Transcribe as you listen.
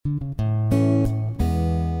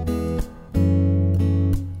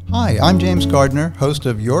Hi, I'm James Gardner, host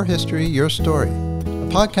of Your History, Your Story, a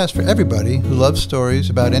podcast for everybody who loves stories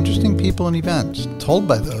about interesting people and events told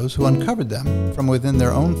by those who uncovered them from within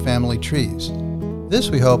their own family trees. This,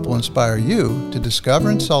 we hope, will inspire you to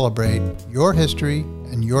discover and celebrate your history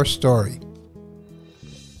and your story.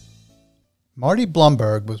 Marty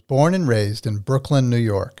Blumberg was born and raised in Brooklyn, New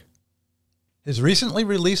York. His recently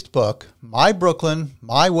released book, My Brooklyn,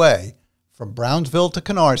 My Way, From Brownsville to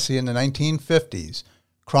Canarsie in the 1950s,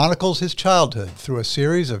 chronicles his childhood through a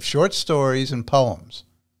series of short stories and poems.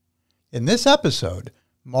 In this episode,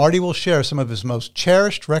 Marty will share some of his most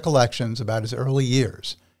cherished recollections about his early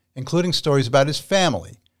years, including stories about his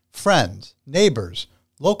family, friends, neighbors,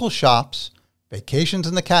 local shops, vacations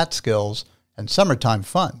in the Catskills, and summertime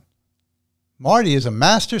fun. Marty is a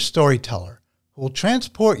master storyteller who will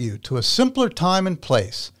transport you to a simpler time and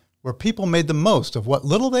place where people made the most of what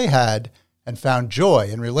little they had and found joy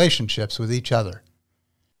in relationships with each other.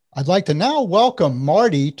 I'd like to now welcome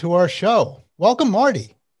Marty to our show. Welcome,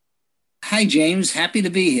 Marty. Hi, James. Happy to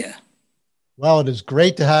be here. Well, it is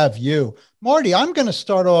great to have you. Marty, I'm going to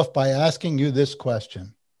start off by asking you this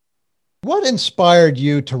question. What inspired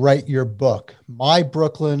you to write your book, My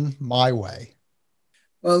Brooklyn, My Way?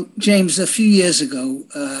 Well, James, a few years ago,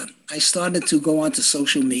 I started to go onto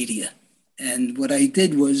social media. And what I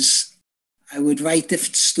did was I would write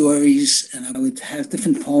different stories and I would have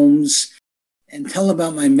different poems and tell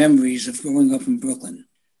about my memories of growing up in Brooklyn.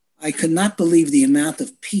 I could not believe the amount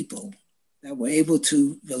of people that were able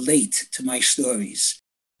to relate to my stories.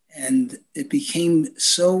 And it became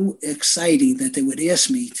so exciting that they would ask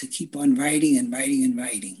me to keep on writing and writing and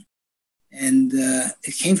writing. And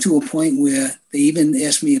it came to a point where they even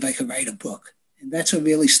asked me if I could write a book. And that's what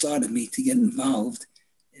really started me to get involved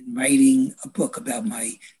in writing a book about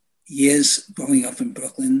my years growing up in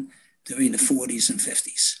Brooklyn during the 40s and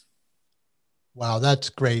 50s. Wow, that's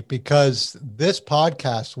great, because this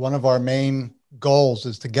podcast, one of our main goals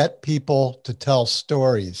is to get people to tell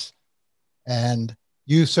stories. And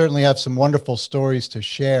you certainly have some wonderful stories to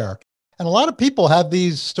share. And a lot of people have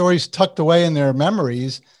these stories tucked away in their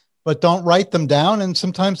memories, but don't write them down. And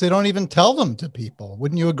sometimes they don't even tell them to people.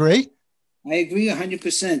 Wouldn't you agree? I agree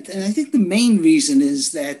 100%. And I think the main reason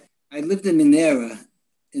is that I lived in an era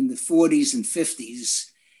in the 40s and 50s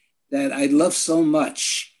that I loved so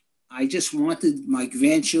much. I just wanted my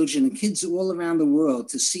grandchildren and kids all around the world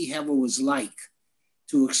to see how it was like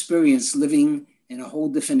to experience living in a whole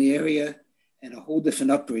different area and a whole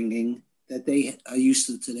different upbringing that they are used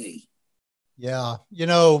to today. Yeah.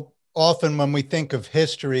 Often when we think of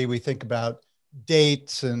history, we think about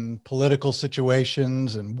dates and political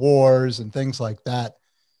situations and wars and things like that.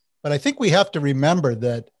 But I think we have to remember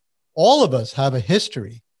that all of us have a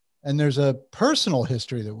history, and there's a personal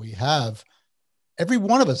history that we have. Every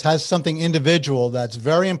one of us has something individual that's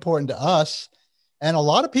very important to us. And a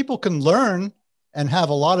lot of people can learn and have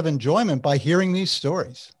a lot of enjoyment by hearing these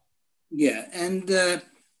stories. Yeah. And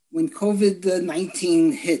when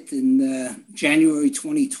COVID-19 hit in January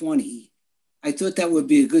 2020, I thought that would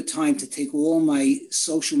be a good time to take all my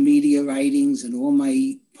social media writings and all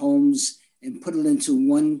my poems and put it into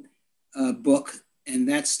one book. And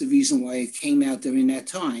that's the reason why it came out during that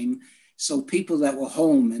time. So people that were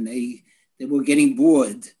home and they were getting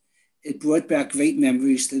bored, it brought back great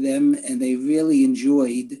memories to them, and they really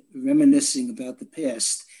enjoyed reminiscing about the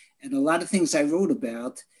past. And a lot of things I wrote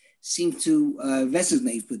about seemed to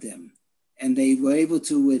resonate with them, and they were able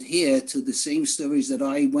to adhere to the same stories that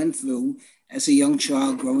I went through as a young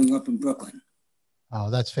child growing up in Brooklyn. Oh,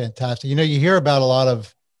 that's fantastic. You hear about a lot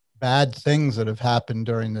of bad things that have happened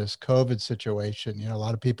during this COVID situation. A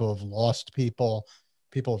lot of people have lost people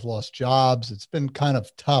have lost jobs. It's been kind of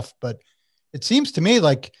tough, but it seems to me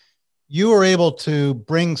like you were able to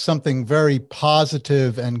bring something very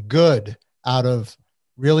positive and good out of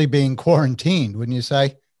really being quarantined, wouldn't you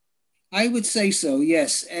say? I would say so,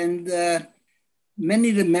 yes. And many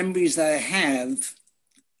of the memories that I have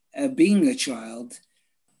being a child,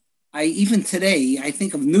 even today, I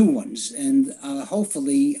think of new ones. And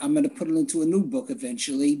hopefully I'm going to put it into a new book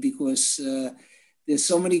eventually, because there's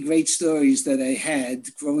so many great stories that I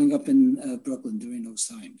had growing up in Brooklyn during those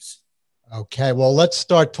times. Okay, well, let's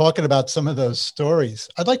start talking about some of those stories.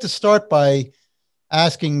 I'd like to start by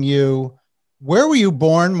asking you, where were you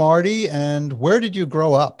born, Marty, and where did you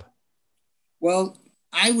grow up? Well,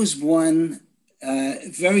 I was born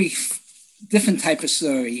very different type of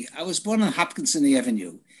story. I was born on Hopkinson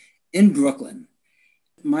Avenue in Brooklyn.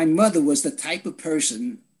 My mother was the type of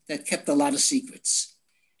person that kept a lot of secrets.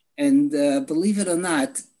 And believe it or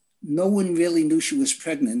not, no one really knew she was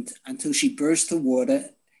pregnant until she burst the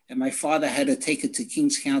water, and my father had to take her to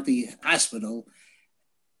Kings County Hospital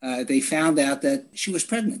they found out that she was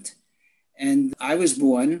pregnant. And I was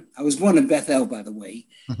born in Bethel, by the way.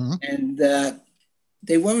 Hmm. And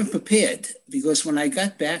they weren't prepared because when I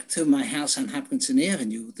got back to my house on Hopkinton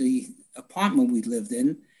Avenue, the apartment we lived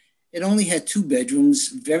in, it only had 2 bedrooms,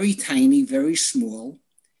 very tiny, very small,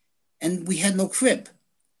 and we had no crib.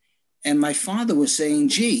 And my father was saying,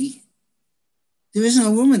 gee, there isn't a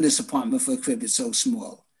room in this apartment for a crib, it's so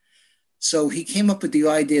small. So he came up with the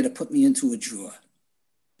idea to put me into a drawer.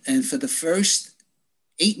 And for the first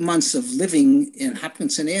 8 months of living in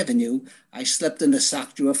Hopkinton Avenue, I slept in the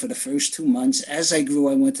sock drawer for the first 2 months. As I grew,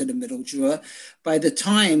 I went to the middle drawer. By the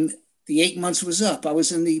time the 8 months was up, I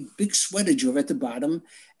was in the big sweater drawer at the bottom.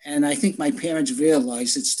 And I think my parents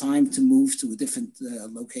realized it's time to move to a different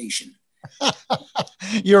location.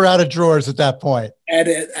 You're out of drawers at that point.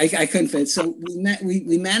 I couldn't fit. So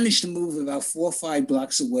we managed to move about 4 or 5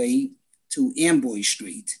 blocks away to Amboy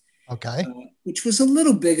Street. Okay. Which was a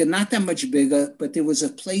little bigger, not that much bigger, but there was a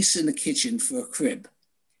place in the kitchen for a crib.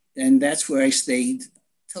 And that's where I stayed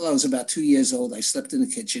till I was about 2 years old. I slept in the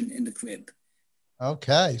kitchen in the crib.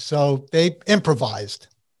 Okay. So they improvised.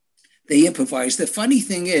 They improvised. The funny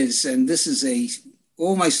thing is, and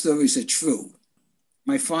all my stories are true.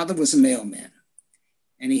 My father was a mailman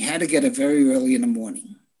and he had to get up very early in the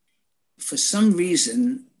morning. For some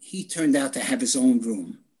reason, he turned out to have his own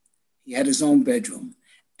room. He had his own bedroom.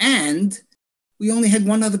 And we only had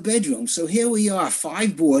one other bedroom. So here we are,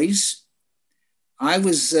 5 boys. I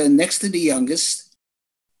was next to the youngest,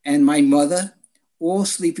 and my mother, all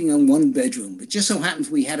sleeping in one bedroom. It just so happens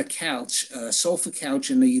we had a sofa couch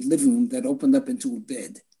in the living room that opened up into a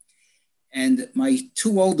bed. And my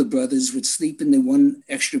 2 older brothers would sleep in the one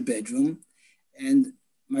extra bedroom. And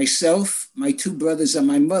myself, my 2 brothers, and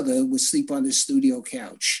my mother would sleep on the studio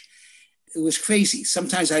couch. It was crazy.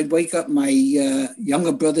 Sometimes I'd wake up, my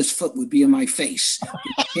younger brother's foot would be in my face,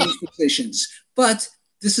 change positions. But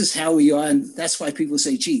this is how we are, and that's why people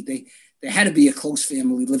say, gee, there had to be a close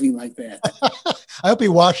family living like that. I hope he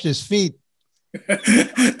washed his feet.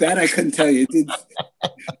 That I couldn't tell you.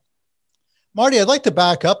 Marty, I'd like to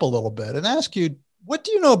back up a little bit and ask you, what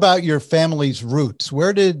do you know about your family's roots?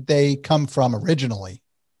 Where did they come from originally?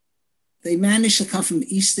 They managed to come from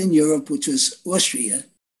Eastern Europe, which was Austria.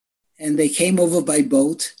 And they came over by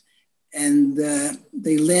boat, and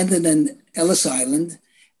they landed in Ellis Island,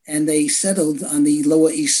 and they settled on the Lower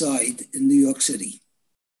East Side in New York City.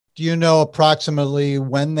 Do you know approximately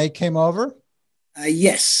when they came over?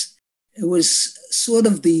 Yes. It was sort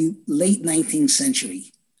of the late 19th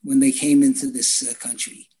century when they came into this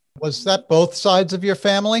country. Was that both sides of your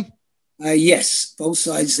family? Yes, both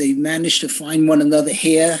sides. They managed to find one another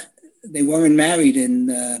here. They weren't married in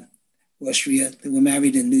Austria. They were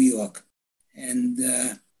married in New York. And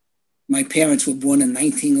my parents were born in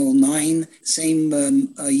 1909,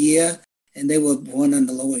 same year, and they were born on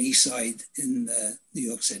the Lower East Side in New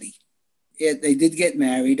York City. They did get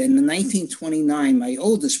married, and in 1929, my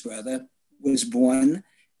oldest brother was born,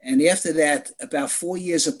 and after that, about 4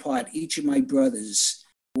 years apart, each of my brothers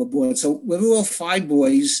were born. So we were all 5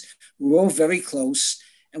 boys, we were all very close,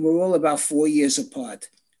 and we were all about 4 years apart.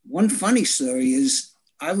 One funny story is,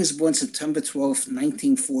 I was born September 12th,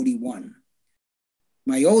 1941.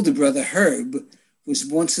 My older brother, Herb, was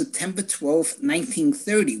born September 12th,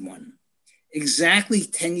 1931. Exactly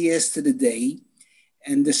 10 years to the day.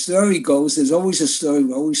 And the story goes, there's always a story,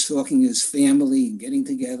 we're always talking as family and getting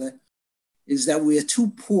together, is that we are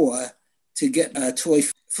too poor to get a toy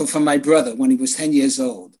for my brother when he was 10 years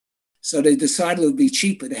old. So they decided it would be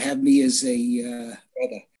cheaper to have me as a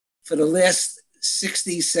brother. For the last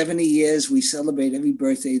 60, 70 years, we celebrate every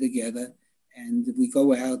birthday together, and we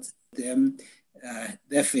go out, them,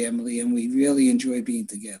 their family, and we really enjoy being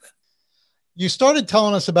together. You started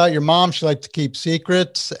telling us about your mom. She liked to keep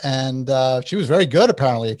secrets, and she was very good,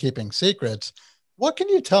 apparently, at keeping secrets. What can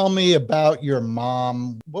you tell me about your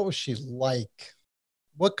mom? What was she like?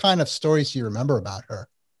 What kind of stories do you remember about her?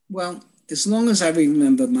 Well, as long as I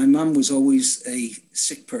remember, my mom was always a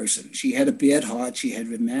sick person. She had a bad heart. She had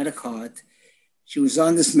rheumatic heart. She was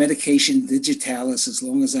on this medication, Digitalis, as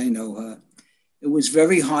long as I know her. It was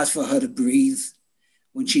very hard for her to breathe.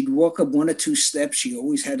 When she'd walk up 1 or 2 steps, she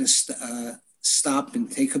always had to stop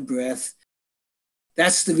and take a breath.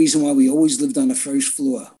 That's the reason why we always lived on the first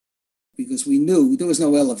floor, because we knew there was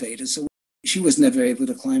no elevator, so she was never able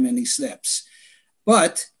to climb any steps.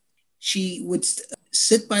 But she would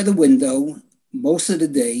sit by the window most of the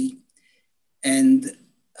day, and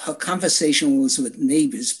her conversation was with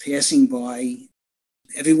neighbors passing by.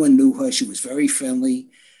 Everyone knew her. She was very friendly.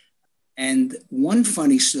 And one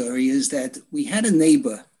funny story is that we had a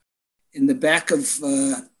neighbor in the back of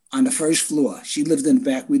on the first floor. She lived in the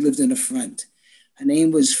back. We lived in the front. Her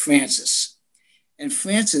name was Frances. And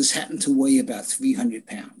Frances happened to weigh about 300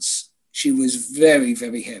 pounds. She was very,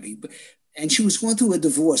 very heavy. And she was going through a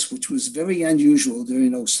divorce, which was very unusual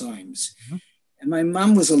during those times. Mm-hmm. And my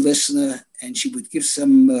mom was a listener, and she would give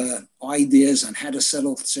some ideas on how to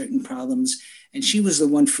settle certain problems. And she was the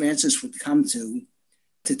one Frances would come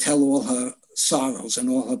to tell all her sorrows and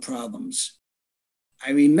all her problems.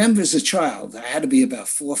 I remember as a child, I had to be about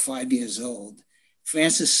 4 or 5 years old.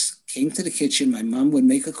 Frances came to the kitchen. My mom would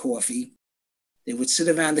make a coffee. They would sit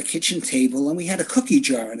around the kitchen table, and we had a cookie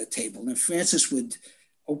jar on the table. And Frances would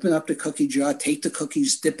open up the cookie jar, take the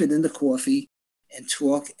cookies, dip it in the coffee, and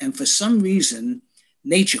talk. And for some reason,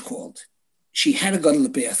 nature called. She had to go to the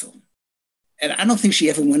bathroom. And I don't think she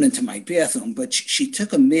ever went into my bathroom, but she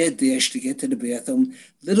took a mad dash to get to the bathroom.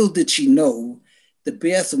 Little did she know, the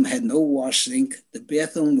bathroom had no wash sink. The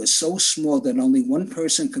bathroom was so small that only one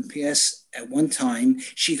person could pass at one time.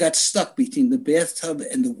 She got stuck between the bathtub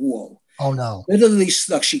and the wall. Oh, no. Literally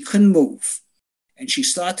stuck. She couldn't move. And she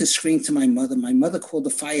started to scream to my mother. My mother called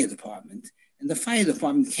the fire department. And the fire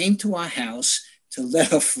department came to our house to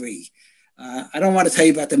let her free. I don't want to tell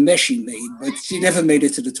you about the mess she made, but she never made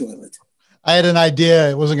it to the toilet. I had an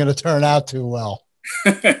idea it wasn't going to turn out too well.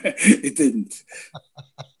 It didn't.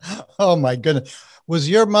 Oh, my goodness. Was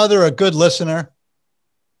your mother a good listener?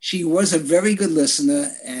 She was a very good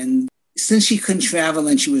listener. And since she couldn't travel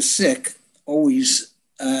and she was sick, always,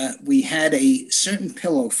 we had a certain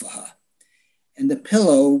pillow for her. And the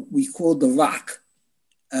pillow we called the rock.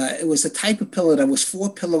 It was a type of pillow that was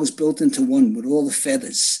 4 pillows built into one with all the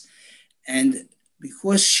feathers. And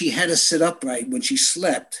because she had to sit upright when she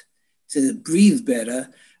slept to breathe better,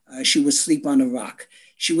 she would sleep on the rock.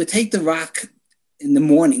 She would take the rock in the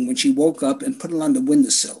morning when she woke up and put it on the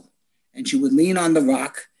windowsill. And she would lean on the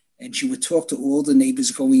rock and she would talk to all the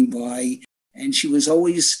neighbors going by. And she was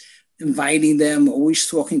always inviting them, always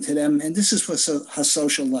talking to them. And this is for her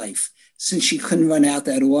social life. Since she couldn't run out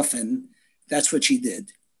that often, that's what she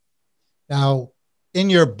did. Now, in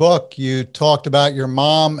your book, you talked about your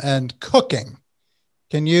mom and cooking.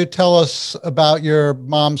 Can you tell us about your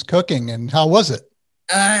mom's cooking and how was it?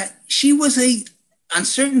 She was on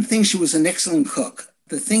certain things, she was an excellent cook.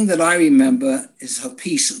 The thing that I remember is her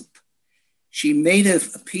pea soup. She made a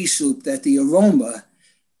pea soup that the aroma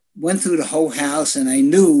went through the whole house, and I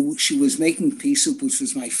knew she was making pea soup, which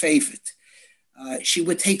was my favorite. She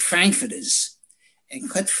would take frankfurters and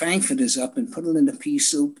cut frankfurters up and put it in the pea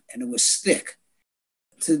soup, and it was thick.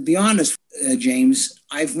 To be honest, James,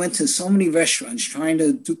 I've went to so many restaurants trying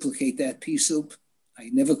to duplicate that pea soup. I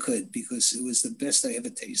never could because it was the best I ever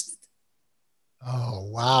tasted. Oh,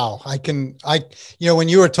 wow. When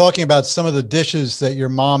you were talking about some of the dishes that your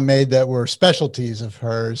mom made that were specialties of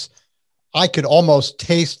hers, I could almost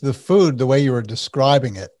taste the food the way you were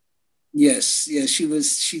describing it. Yes,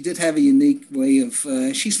 she did have a unique way of,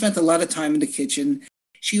 she spent a lot of time in the kitchen.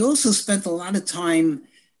 She also spent a lot of time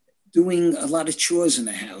doing a lot of chores in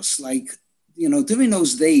the house. Like, during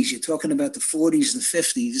those days, you're talking about the 40s, the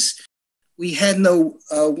 50s, we had no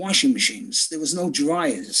washing machines. There was no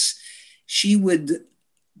dryers. She would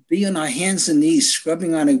be on her hands and knees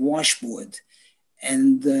scrubbing on a washboard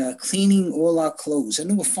and cleaning all our clothes. And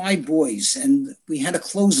there were 5 boys, and we had a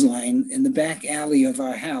clothesline in the back alley of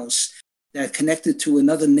our house that connected to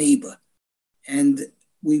another neighbor. And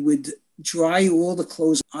we would dry all the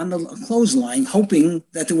clothes on the clothesline, hoping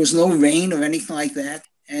that there was no rain or anything like that.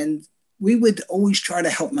 And we would always try to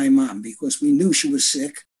help my mom because we knew she was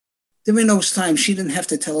sick. During those times, she didn't have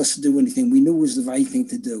to tell us to do anything. We knew it was the right thing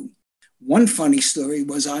to do. One funny story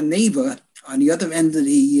was our neighbor on the other end of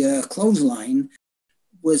the clothesline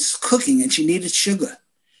was cooking and she needed sugar.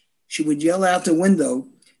 She would yell out the window,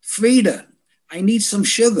 "Frida, I need some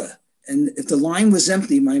sugar." And if the line was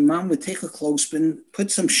empty, my mom would take a clothespin,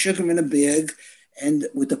 put some sugar in a bag, and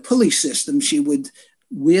with the pulley system, she would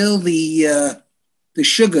wheel the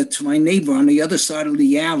sugar to my neighbor on the other side of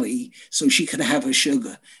the alley so she could have her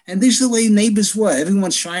sugar. And this is the way neighbors were.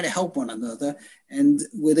 Everyone's trying to help one another, and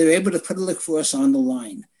they were able to put it across on the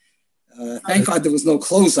line. Thank God there was no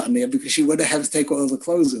clothes on there because she would have had to take all the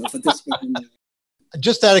clothes off at this point.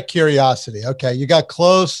 Just out of curiosity, okay, you got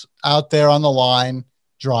clothes out there on the line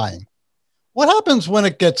drying. What happens when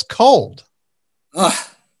it gets cold?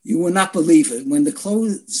 You will not believe it. When the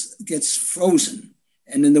clothes gets frozen,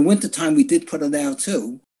 and in the wintertime we did put it out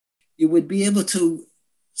too, you would be able to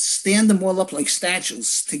stand them all up like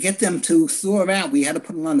statues. To get them to thaw out, we had to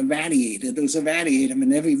put them on the radiator. There was a radiator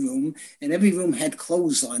in every room, and every room had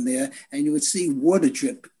clothes on there, and you would see water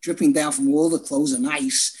dripping down from all the clothes and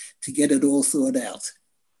ice to get it all thawed out.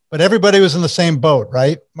 But everybody was in the same boat,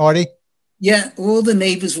 right, Marty? Yeah, all the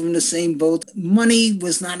neighbors were in the same boat. Money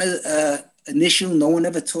was not an issue. No one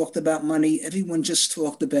ever talked about money. Everyone just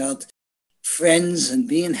talked about friends and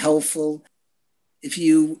being helpful. If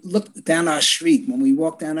you look down our street, when we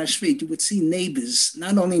walk down our street, you would see neighbors,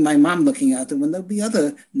 not only my mom looking out the window, there'd be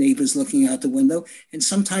other neighbors looking out the window. And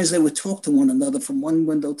sometimes they would talk to one another from one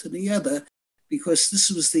window to the other because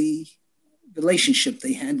this was the relationship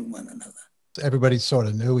they had with one another. Everybody sort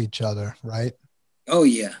of knew each other, right? Oh,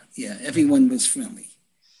 yeah. Yeah. Everyone was friendly.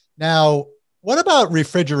 Now, what about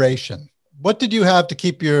refrigeration? What did you have to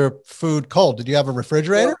keep your food cold? Did you have a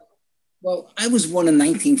refrigerator? Well, I was born in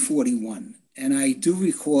 1941, and I do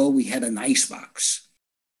recall we had an ice box.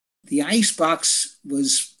 The ice box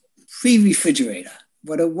was pre-refrigerator.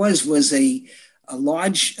 What it was a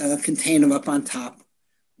large container up on top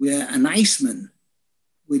where an iceman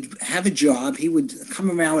would have a job. He would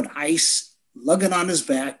come around with ice, lug it on his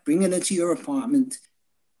back, bring it into your apartment,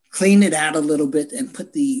 clean it out a little bit, and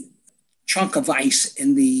put the chunk of ice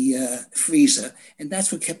in the freezer. And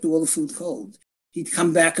that's what kept all the food cold. He'd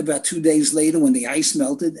come back about 2 days later when the ice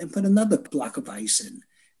melted and put another block of ice in.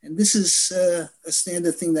 And this is a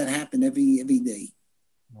standard thing that happened every day.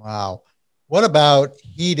 Wow. What about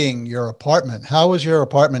heating your apartment? How was your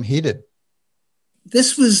apartment heated?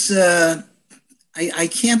 This was, I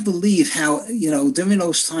can't believe how, during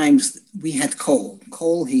those times we had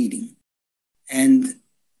coal heating. And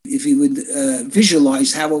if you would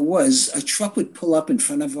visualize how it was, a truck would pull up in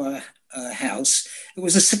front of our house. It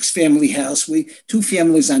was a 6-family house. 2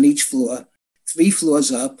 families on each floor, 3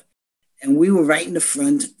 floors up. And we were right in the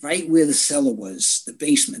front, right where the cellar was, the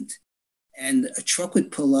basement. And a truck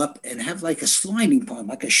would pull up and have like a sliding pond,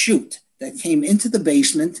 like a chute that came into the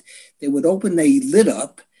basement. They would open the lid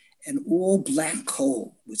up and all black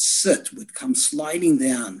coal with soot would come sliding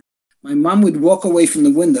down. My mom would walk away from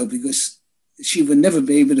the window because she would never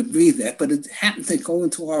be able to breathe that, but it happened to go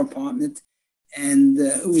into our apartment, and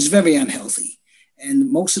it was very unhealthy.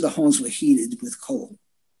 And most of the homes were heated with coal.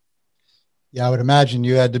 Yeah, I would imagine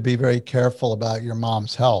you had to be very careful about your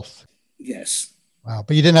mom's health. Yes. Wow.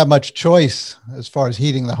 But you didn't have much choice as far as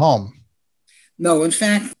heating the home. No, in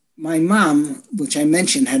fact, my mom, which I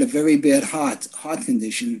mentioned, had a very bad heart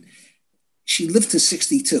condition. She lived to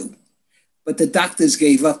 62, but the doctors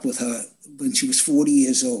gave up with her when she was 40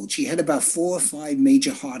 years old. She had about 4 or 5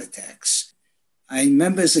 major heart attacks. I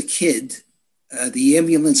remember as a kid, the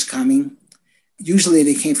ambulance coming. Usually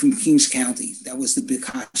they came from Kings County. That was the big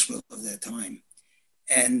hospital of that time.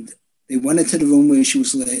 And they went into the room where she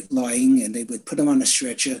was lying, and they would put her on a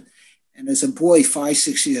stretcher. And as a boy, 5,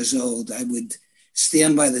 6 years old, I would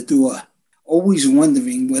stand by the door, always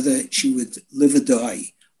wondering whether she would live or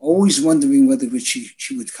die, always wondering whether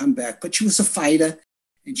she would come back. But she was a fighter,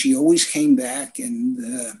 and she always came back,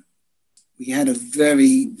 and we had a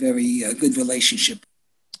very, very good relationship.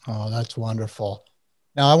 Oh, that's wonderful.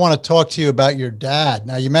 Now, I want to talk to you about your dad.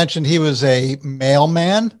 Now, you mentioned he was a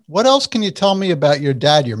mailman. What else can you tell me about your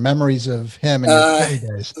dad, your memories of him and your early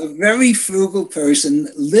days? A very frugal person,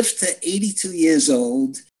 lived to 82 years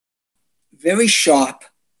old, very sharp.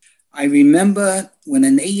 I remember when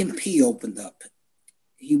an A&P opened up,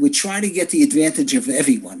 he would try to get the advantage of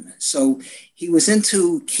everyone. So he was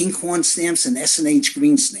into King Corn stamps and S&H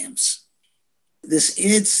green stamps. This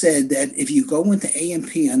ad said that if you go into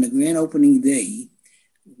A&P on the grand opening day,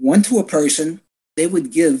 one to a person, they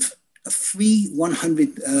would give a free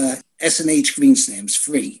 100 S&H green stamps,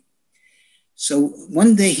 free. So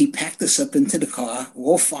one day he packed us up into the car,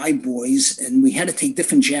 all 5 boys, and we had to take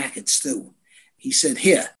different jackets too. He said,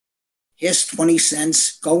 here's 20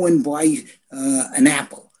 cents, go and buy an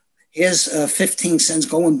apple. Here's 15 cents,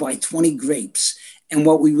 go and buy 20 grapes. And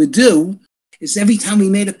what we would do is every time we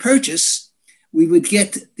made a purchase, we would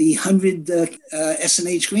get the 100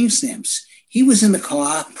 S&H green stamps. He was in the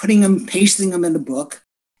car, pasting them in the book,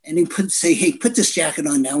 and he say, hey, put this jacket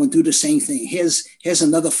on now and do the same thing. Here's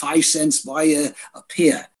another 5 cents, buy a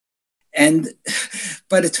pair. And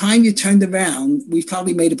by the time you turned around, we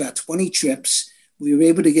probably made about 20 trips. We were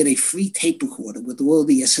able to get a free tape recorder with all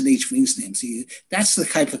the S&H green stamps. That's the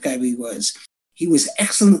type of guy he was. He was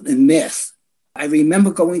excellent in math. I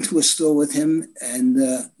remember going to a store with him, and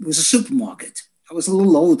it was a supermarket. I was a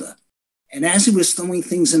little older. And as he was throwing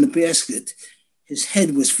things in the basket, his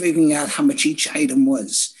head was figuring out how much each item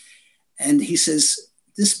was. And he says,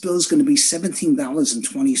 this bill is going to be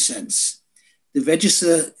 $17.20. The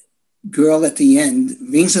register girl at the end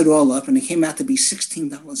rings it all up, and it came out to be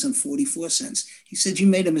 $16.44. He said, you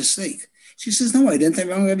made a mistake. She says, no, I didn't. I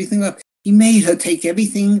rung everything up. He made her take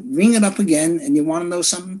everything, ring it up again, and you want to know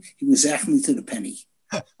something? He was exactly to the penny.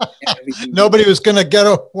 Everything. Nobody was going to get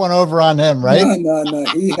one over on him, right? No.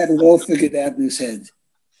 He had it all figured out in his head.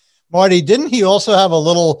 Marty, didn't he also have a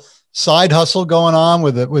little side hustle going on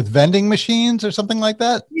with vending machines or something like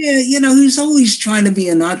that? Yeah, he's always trying to be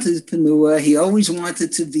an entrepreneur. He always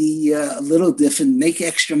wanted to be a little different, make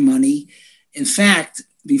extra money. In fact,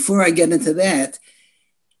 before I get into that,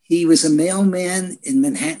 he was a mailman in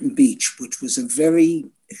Manhattan Beach, which was a very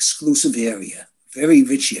exclusive area, very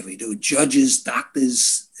rich area. There were judges,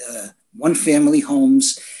 doctors, one-family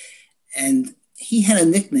homes. And he had a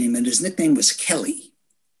nickname, and his nickname was Kelly.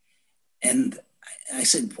 And I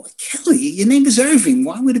said, "What, Kelly? Your name is Irving.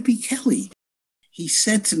 Why would it be Kelly?" He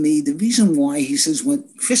said to me, the reason why, he says, when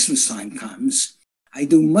Christmas time comes, I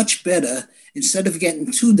do much better. Instead of getting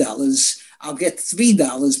 $2, I'll get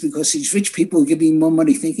 $3 because these rich people will give me more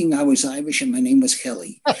money thinking I was Irish and my name was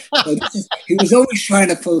Kelly. But he was always trying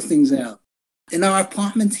to pull things out. In our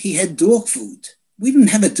apartment, he had dog food. We didn't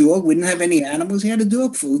have a dog. We didn't have any animals. He had a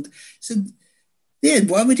dog food. I said, "Dad,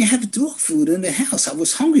 why would you have dog food in the house? I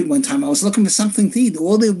was hungry one time. I was looking for something to eat.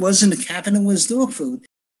 All there was in the cabinet was dog food."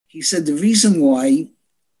 He said the reason why,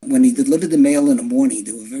 when he delivered the mail in the morning,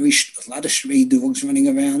 there were a lot of stray dogs running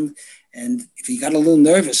around. And if he got a little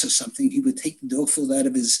nervous or something, he would take the dog food out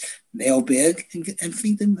of his mail bag and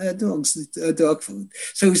feed them dog food.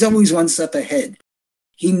 So he's always one step ahead.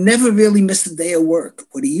 He never really missed a day of work.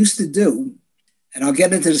 What he used to do, and I'll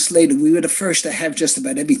get into this later, we were the first to have just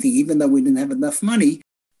about everything, even though we didn't have enough money,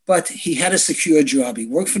 but he had a secure job. He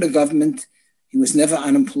worked for the government. He was never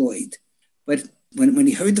unemployed. But when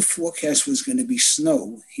he heard the forecast was going to be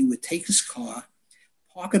snow, he would take his car,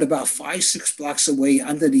 park it about 5-6 blocks away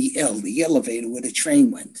under the elevator where the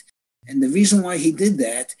train went. And the reason why he did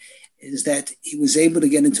that is that he was able to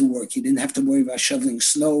get into work. He didn't have to worry about shoveling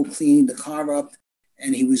snow, cleaning the car up.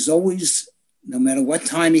 And he was always, no matter what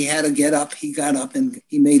time he had to get up, he got up and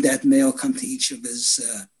he made that mail come to each of his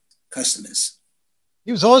customers.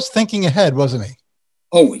 He was always thinking ahead, wasn't he?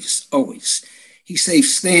 Always. He saved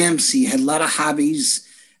stamps. He had a lot of hobbies.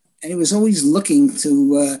 And he was always looking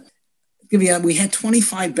to give you, we had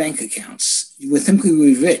 25 bank accounts. You would think we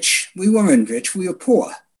were rich. We weren't rich. We were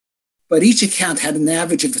poor. But each account had an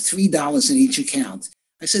average of $3 in each account.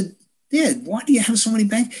 I said, "Dad, why do you have so many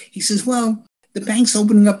banks?" He says, "Well, the bank's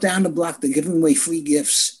opening up down the block. They're giving away free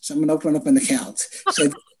gifts. So I'm going to open up an account."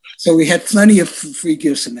 So we had plenty of free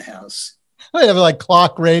gifts in the house. They have like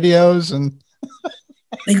clock radios and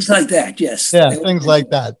things like that. Yes. Yeah, things like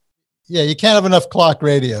that. Yeah, you can't have enough clock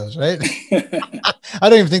radios, right? I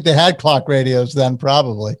don't even think they had clock radios then,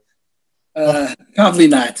 probably. Probably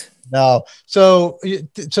not. No. So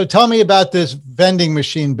tell me about this vending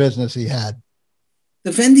machine business he had.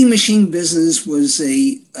 The vending machine business was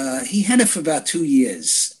he had it for about 2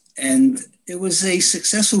 years, and it was a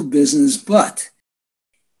successful business, but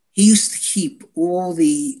he used to keep all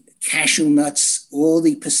the cashew nuts, all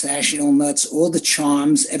the pistachio nuts, all the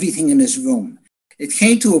charms, everything in his room. It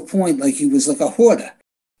came to a point like he was like a hoarder.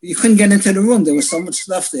 You couldn't get into the room. There was so much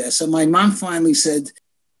stuff there. So my mom finally said,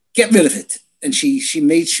 "Get rid of it." And she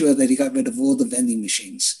made sure that he got rid of all the vending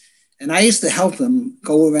machines. And I used to help him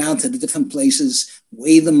go around to the different places,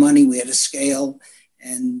 weigh the money, we had a scale.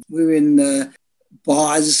 And we were in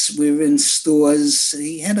bars, we were in stores.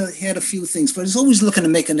 He had a few things, but he's always looking to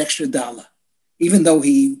make an extra dollar. Even though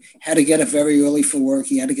he had to get up very early for work,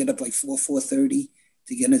 he had to get up like 4:30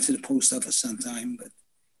 to get into the post office sometime.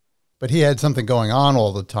 But he had something going on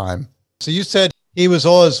all the time. So you said he was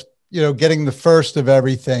always, getting the first of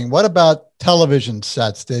everything. What about television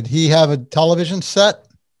sets? Did he have a television set?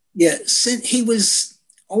 Yeah, he was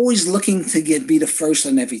always looking to be the first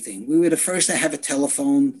on everything. We were the first to have a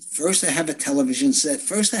telephone, first to have a television set,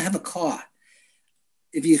 first to have a car.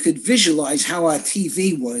 If you could visualize how our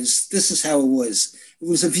TV was, this is how it was. It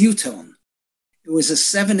was a Viewtone. It was a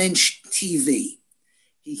 7-inch TV.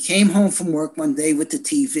 He came home from work one day with the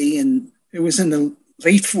TV, and it was in the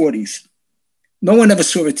late 40s. No one ever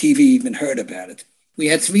saw a TV, even heard about it. We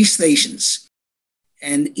had 3 stations,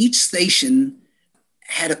 and each station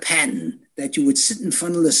had a pattern that you would sit in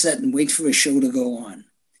front of the set and wait for a show to go on.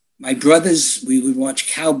 My brothers, we would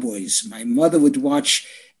watch Cowboys. My mother would watch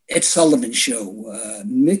Ed Sullivan Show,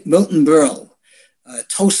 Milton Berle,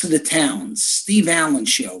 Toast of the Town, Steve Allen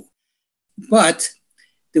Show. But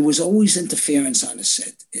there was always interference on the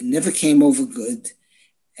set. It never came over good.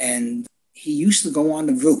 And he used to go on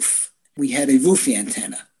the roof. We had a roof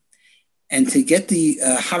antenna. And to get the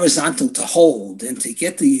horizontal to hold and to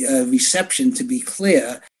get the reception to be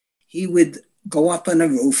clear, he would go up on the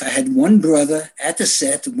roof. I had one brother at the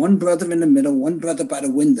set, one brother in the middle, one brother by the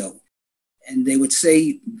window. And they would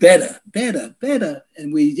say, "Better, better, better."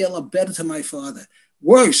 And we'd yell up, "Better" to my father.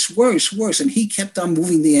 worse, worse, worse. And he kept on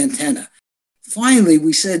moving the antenna. Finally,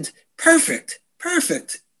 we said, perfect,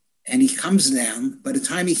 perfect. And he comes down. By the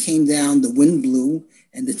time he came down, the wind blew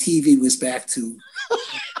and the TV was back to.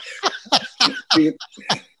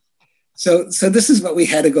 So this is what we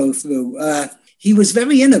had to go through. He was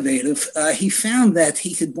very innovative. He found that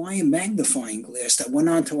he could buy a magnifying glass that went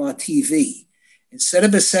onto our TV. Instead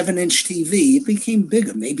of a 7-inch TV, it became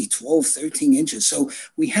bigger, maybe 12, 13 inches. So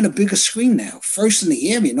we had a bigger screen now. First in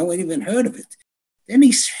the area, no one even heard of it. Then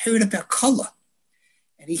he heard about color.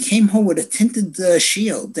 And he came home with a tinted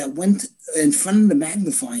shield that went in front of the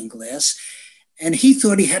magnifying glass. And he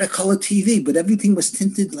thought he had a color TV, but everything was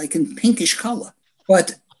tinted like in pinkish color.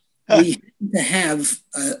 But we had to have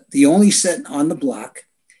the only set on the block.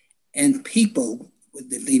 And people,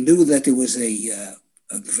 if they knew that there was a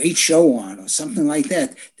great show on or something like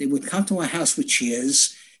that, they would come to our house with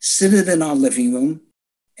chairs, sit it in our living room,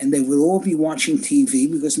 and they would all be watching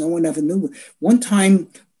TV because no one ever knew. One time,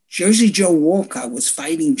 Jersey Joe Walcott was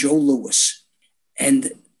fighting Joe Louis,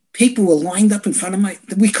 and people were lined up in front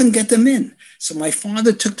of we couldn't get them in. So my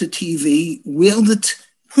father took the TV, wheeled it,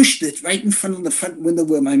 pushed it right in front of the front window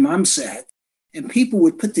where my mom sat, and people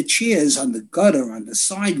would put the chairs on the gutter, on the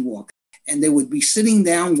sidewalk, and they would be sitting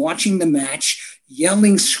down watching the match,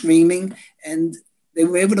 yelling, screaming, and they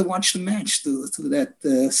were able to watch the match through that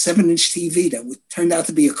 7-inch TV that turned out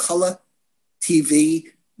to be a color TV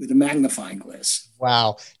with a magnifying glass.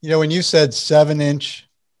 Wow. You know, when you said 7-inch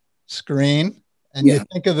screen, and you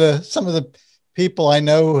think of some of the people I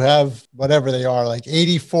know who have whatever they are, like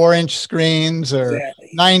 84-inch screens or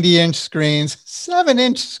 90-inch screens,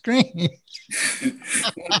 7-inch screen.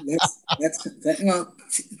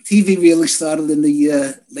 TV really started in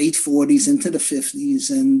the late 40s into the 50s.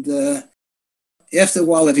 And after a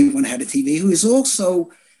while, everyone had a TV. He was also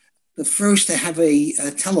the first to have a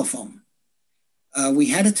telephone. We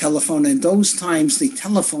had a telephone, and those times the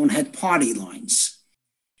telephone had party lines.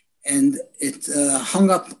 And it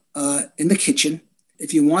hung up in the kitchen.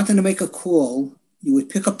 If you wanted to make a call, you would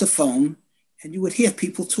pick up the phone and you would hear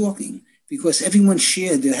people talking because everyone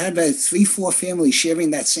shared. They had about 3-4 families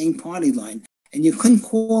sharing that same party line. And you couldn't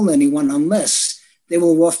call anyone unless they were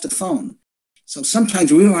off the phone. So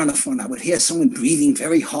sometimes we were on the phone. I would hear someone breathing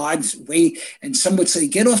very hard, and some would say,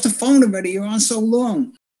 get off the phone already, you're on so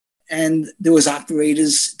long. And there was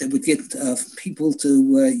operators that would get people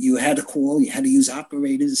to, you had to call, you had to use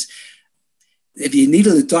operators. If you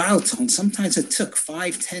needed a dial tone, sometimes it took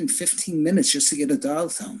 5, 10, 15 minutes just to get a dial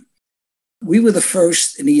tone. We were the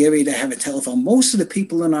first in the area to have a telephone. Most of the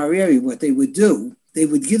people in our area, what they would do, they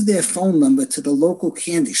would give their phone number to the local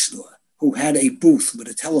candy store who had a booth with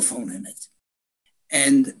a telephone in it.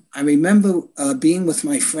 And I remember being with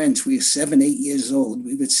my friends. We were 7, 8 years old.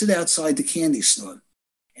 We would sit outside the candy store.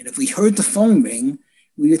 And if we heard the phone ring,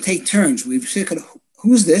 we would take turns. We would say,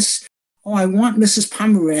 who's this? Oh, I want Mrs.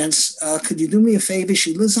 Pomerantz. Could you do me a favor?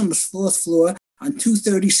 She lives on the 4th floor on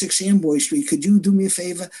 236 Amboy Street. Could you do me a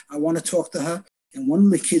favor? I want to talk to her. And one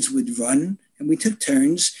of the kids would run, and we took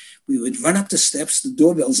turns. We would run up the steps. The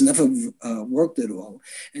doorbells never worked at all.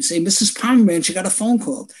 And say, Mrs. Pomerantz, you got a phone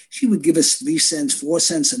call. She would give us 3 cents, 4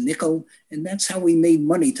 cents, a nickel. And that's how we made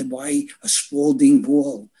money to buy a Spalding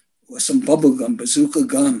ball or some bubble gum, bazooka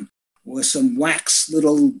gum, or some wax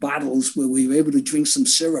little bottles where we were able to drink some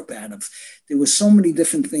syrup out of. There were so many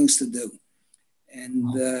different things to do.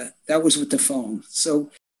 And that was with the phone.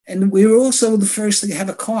 So, and we were also the first to have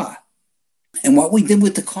a car. And what we did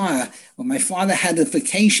with the car, when my father had a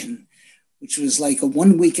vacation, which was like a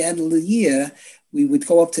 1 week out of the year, we would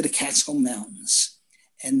go up to the Catskill Mountains.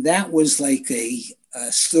 And that was like a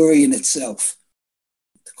story in itself.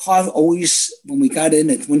 The car always, when we got in,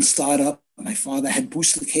 it wouldn't start up. My father had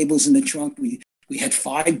booster cables in the trunk. We had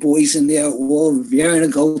 5 boys in there, all raring to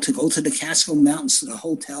go to the Catskill Mountains, to the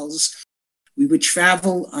hotels. We would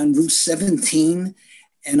travel on Route 17,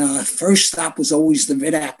 and our first stop was always the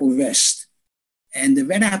Red Apple Rest. And the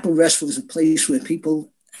Red Apple Rest was a place where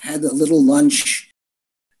people had a little lunch.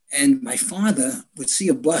 And my father would see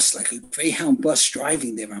a bus, like a Greyhound bus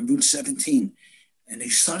driving there on Route 17. And he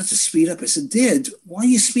started to speed up. I said, Dad, why are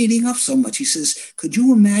you speeding up so much? He says, could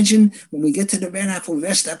you imagine when we get to the Red Apple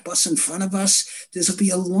Rest, that bus in front of us, there'll be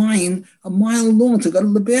a line a mile long to go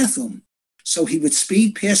to the bathroom. So he would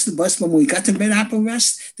speed past the bus. When we got to Red Apple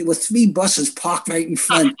Rest, there were 3 buses parked right in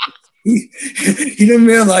front. He didn't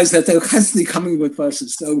realize that they were constantly coming with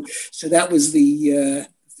buses. So that was the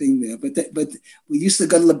thing there. But we used to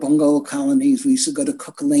go to the bungalow colonies. We used to go to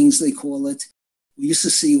Cook Lanes, they call it. We used to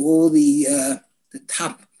see all the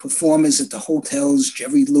top performers at the hotels,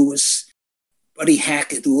 Jerry Lewis, Buddy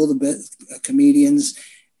Hackett, all the comedians.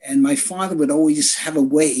 And my father would always have a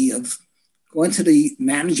way of going to the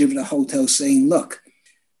manager of the hotel saying, look,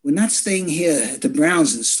 we're not staying here at the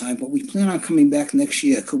Browns this time, but we plan on coming back next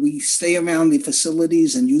year. Could we stay around the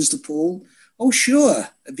facilities and use the pool? Oh, sure.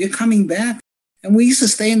 If you're coming back. And we used to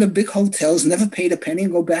stay in the big hotels, never paid a penny,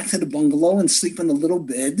 and go back to the bungalow and sleep in a little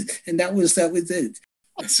bed. And that was it.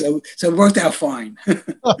 So it worked out fine.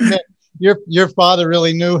 Okay. Your father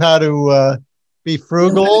really knew how to be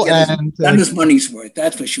frugal and got his money's worth.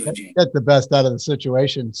 That's for sure, James. Get the best out of the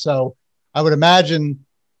situation. So I would imagine,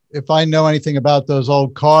 if I know anything about those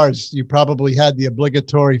old cars, you probably had the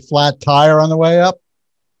obligatory flat tire on the way up.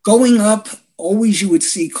 Going up, always you would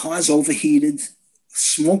see cars overheated,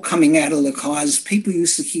 smoke coming out of the cars. People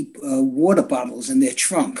used to keep water bottles in their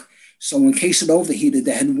trunk. So in case it overheated,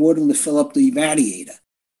 they had water to fill up the radiator.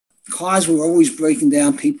 Cars were always breaking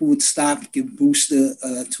down. People would stop, give booster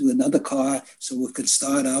to another car so it could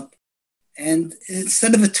start up. And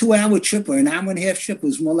instead of a 2-hour trip or an hour and a half trip, it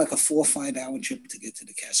was more like a 4 or 5 hour trip to get to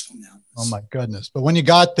the Catskill Mountains. Oh, my goodness. But when you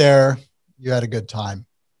got there, you had a good time.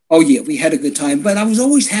 Oh, yeah, we had a good time. But I was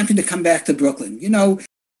always happy to come back to Brooklyn. You know,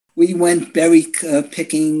 we went berry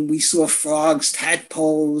picking. We saw frogs,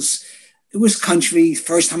 tadpoles. It was country.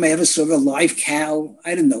 First time I ever saw a live cow.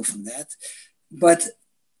 I didn't know from that. But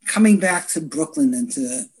coming back to Brooklyn and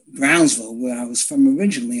to Brownsville, where I was from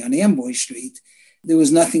originally on Amboy Street, there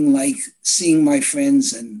was nothing like seeing my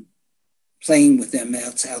friends and playing with them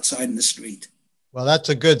outside in the street. Well, that's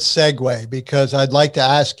a good segue, because I'd like to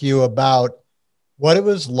ask you about what it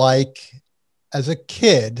was like as a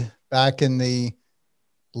kid back in the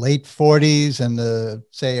late 40s and the,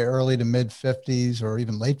 say, early to mid 50s or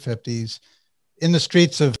even late 50s in the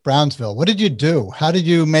streets of Brownsville. What did you do? How did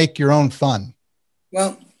you make your own fun?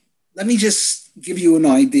 Well, let me just give you an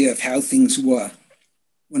idea of how things were.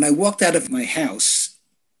 When I walked out of my house,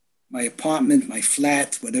 my apartment, my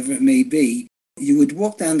flat, whatever it may be, you would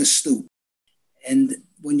walk down the stoop. And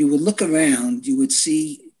when you would look around, you would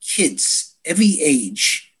see kids, every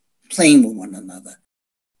age, playing with one another.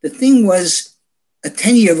 The thing was, a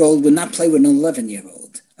 10-year-old would not play with an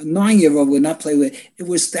 11-year-old. A 9-year-old would not play with, it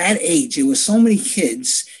was that age. There were so many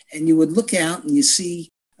kids, and you would look out and you see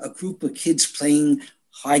a group of kids playing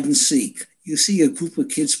hide and seek. You see a group of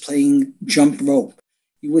kids playing jump rope.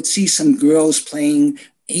 You would see some girls playing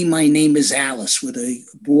Hey, My Name is Alice with a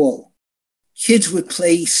ball. Kids would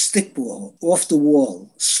play stickball, off the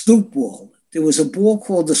wall, stoop ball. There was a ball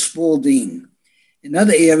called the Spalding. In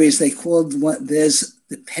other areas, they called there's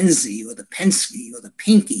the Penzi or the Pensky or the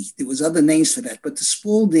Pinky. There was other names for that. But the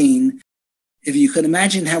Spalding, if you could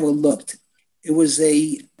imagine how it looked, it was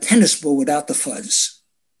a tennis ball without the fuzz.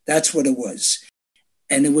 That's what it was.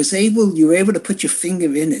 And you were able to put your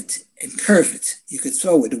finger in it and curve it. You could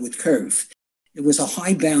throw it, it would curve. It was a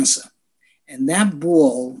high bouncer. And that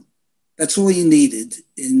ball, that's all you needed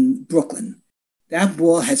in Brooklyn. That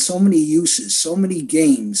ball had so many uses, so many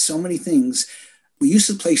games, so many things. We used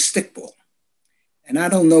to play stickball. And I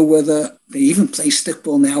don't know whether they even play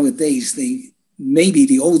stickball nowadays. Maybe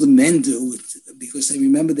the older men do because they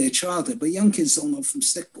remember their childhood, but young kids don't know from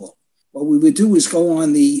stickball. What we would do is go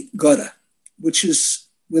on the gutter, which is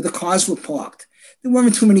where the cars were parked. There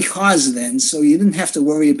weren't too many cars then, so you didn't have to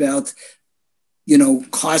worry about,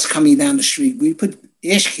 cars coming down the street. We put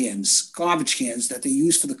ash cans, garbage cans that they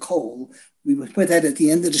use for the coal. We would put that at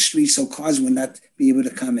the end of the street so cars would not be able to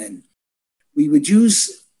come in. We would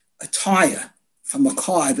use a tire from a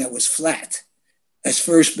car that was flat as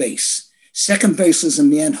first base. Second base was a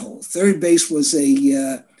manhole. Third base was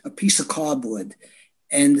a piece of cardboard.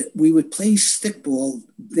 And we would play stickball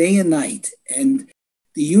day and night. And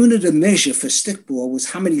the unit of measure for stickball was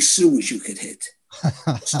how many sewers you could hit.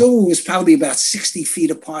 Sewer was probably about 60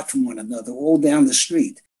 feet apart from one another, all down the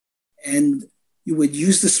street. And you would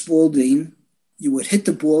use the Spalding. You would hit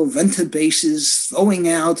the ball, run to bases, throwing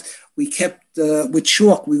out. We kept, with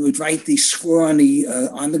chalk, we would write the score on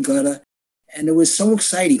the gutter. And it was so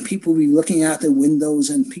exciting. People would be looking out the windows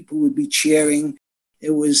and people would be cheering.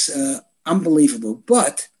 It was unbelievable.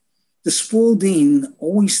 But the Spalding,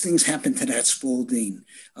 always things happened to that Spalding.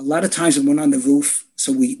 A lot of times it went on the roof,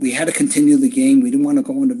 so we had to continue the game. We didn't want to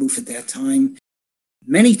go on the roof at that time.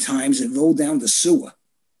 Many times it rolled down the sewer.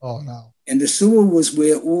 Oh, no. And the sewer was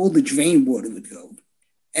where all the drain water would go.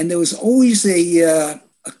 And there was always a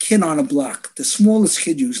kid on a block, the smallest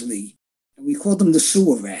kid usually, and we called him the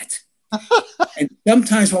sewer rat. And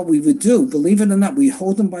sometimes what we would do, believe it or not, we'd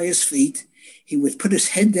hold him by his feet. He would put his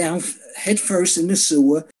head down, head first in the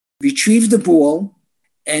sewer, retrieve the ball,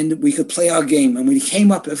 and we could play our game. And when he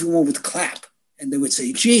came up, everyone would clap. And they would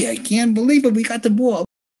say, gee, I can't believe it, we got the ball.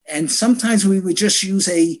 And sometimes we would just use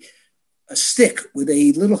a a stick with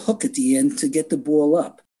a little hook at the end to get the ball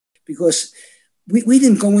up. Because we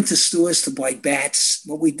didn't go into stores to buy bats.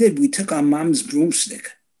 What we did, we took our mom's broomstick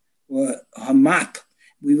or her mop.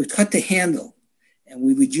 We would cut the handle and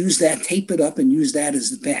we would use that, tape it up and use that as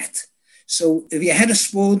the bat. So if you had a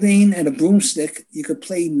Spalding and a broomstick, you could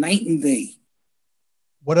play night and day.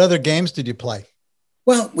 What other games did you play?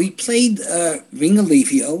 Well, we played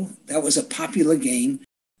Ringalivio. That was a popular game.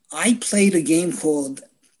 I played a game called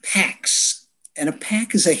Packs. And a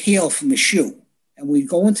pack is a heel from a shoe. And we'd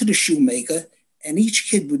go into the shoemaker, and each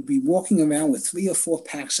kid would be walking around with 3 or 4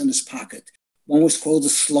 packs in his pocket. One was called a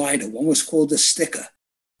slider. One was called a sticker.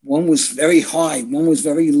 One was very high. One was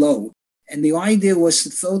very low. And the idea was to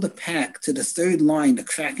throw the pack to the third line, the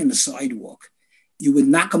crack in the sidewalk. You would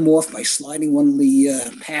knock them off by sliding one of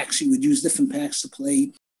the packs. You would use different packs to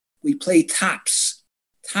play. We played tops.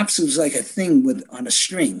 Tops was like a thing on a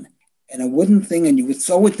string and a wooden thing, and you would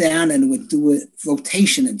throw it down and it would do a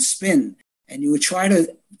rotation and spin. And you would try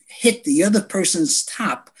to hit the other person's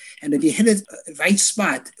top. And if you hit it at the right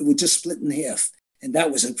spot, it would just split in half. And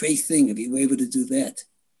that was a great thing if you were able to do that.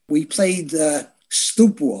 We played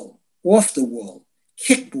stoop ball, off the wall,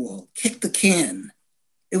 kickball, kick the can.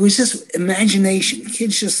 It was just imagination.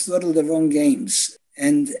 Kids just thought of their own games.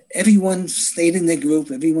 And everyone stayed in their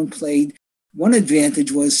group. Everyone played. One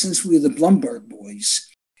advantage was, since we were the Blumberg boys,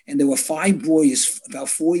 and there were 5 boys about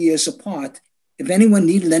 4 years apart, if anyone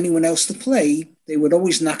needed anyone else to play, they would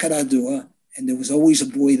always knock at our door, and there was always a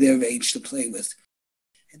boy their age to play with.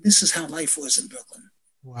 And this is how life was in Brooklyn.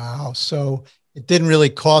 Wow. So it didn't really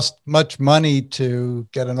cost much money to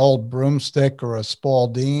get an old broomstick or a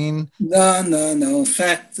Spalding? No. In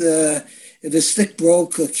fact, if a stick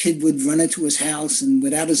broke, a kid would run into his house, and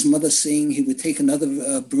without his mother seeing, he would take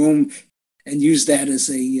another broom and use that as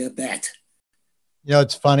a bat. You know,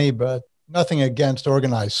 it's funny, but nothing against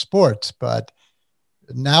organized sports, but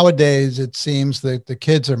nowadays it seems that the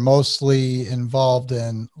kids are mostly involved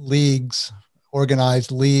in leagues,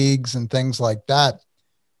 organized leagues and things like that.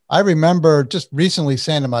 I remember just recently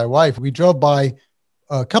saying to my wife, we drove by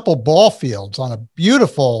a couple ball fields on a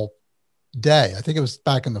beautiful day. I think it was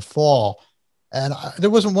back in the fall. And there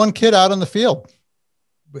wasn't one kid out on the field.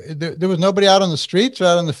 There was nobody out on the streets or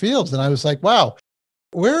out on the fields. And I was like, wow,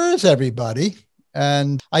 where is everybody?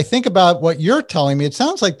 And I think about what you're telling me. It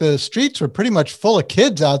sounds like the streets were pretty much full of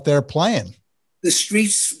kids out there playing. The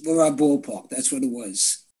streets were our ballpark. That's what it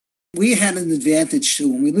was. We had an advantage too.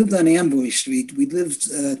 When we lived on Amboy Street, we lived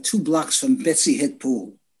 2 blocks from Betsy Head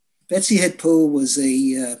Pool. Betsy Head Pool was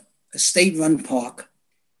a state-run park.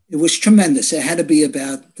 It was tremendous. It had to be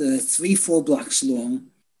about 3-4 blocks long,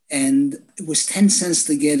 and it was 10 cents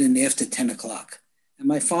to get in after 10 o'clock. And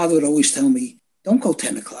my father would always tell me, don't go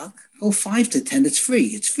 10 o'clock, go 5 to 10. It's free.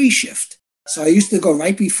 It's free shift. So I used to go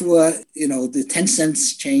right before, the 10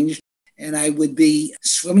 cents changed, and I would be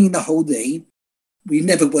swimming the whole day. We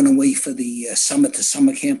never went away for the summer to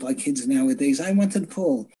summer camp like kids nowadays. I went to the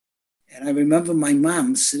pool. And I remember my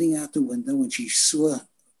mom sitting out the window when she saw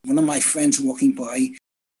one of my friends walking by.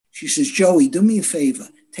 She says, Joey, do me a favor.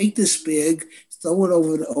 Take this bag, throw it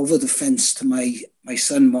over the fence to my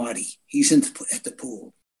son, Marty. He's at the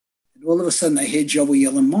pool. And all of a sudden I hear Joey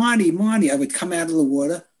yelling, Marty, Marty. I would come out of the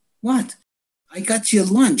water. What? I got your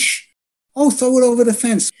lunch. Oh, throw it over the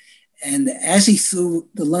fence. And as he threw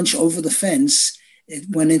the lunch over the fence, it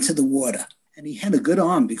went into the water. And he had a good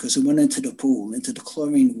arm because it went into the pool, into the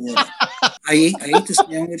chlorine water. I ate the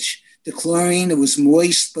sandwich. The chlorine, it was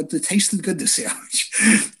moist, but it tasted good, the sandwich.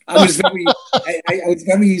 I was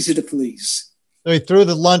very easy to please. So he threw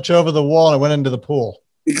the lunch over the wall and it went into the pool.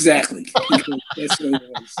 Exactly. That's what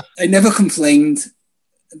it was. I never complained.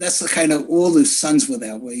 That's the kind of, all the sons were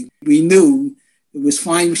that way. We knew it was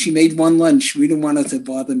fine if she made one lunch. We didn't want her to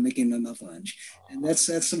bother making another lunch. And that's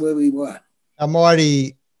the way we were. Now,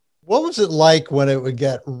 Marty, what was it like when it would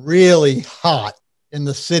get really hot in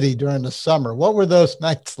the city during the summer? What were those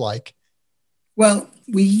nights like? Well,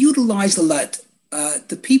 we utilized a lot.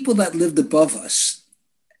 The people that lived above us,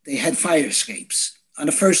 they had fire escapes. On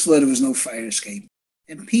the first floor, there was no fire escape.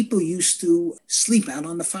 And people used to sleep out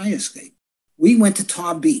on the fire escape. We went to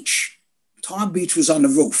Tar Beach. Tar Beach was on the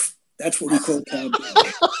roof. That's what we called Tar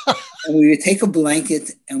Beach. And we would take a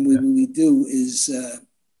blanket, and what we do is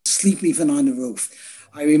sleep even on the roof.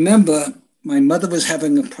 I remember my mother was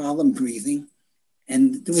having a problem breathing,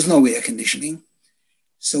 and there was no air conditioning.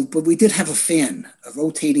 But we did have a fan, a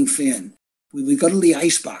rotating fan. We would go to the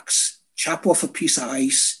ice box, chop off a piece of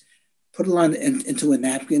ice, put it into a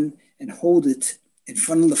napkin, and hold it in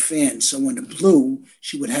front of the fan. So when it blew,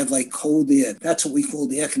 she would have like cold air. That's what we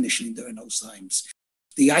called air conditioning during those times.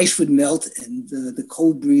 the ice would melt and the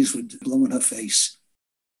cold breeze would blow in her face.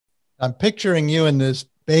 I'm picturing you in this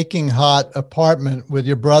baking hot apartment with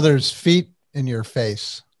your brother's feet in your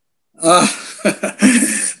face. Uh,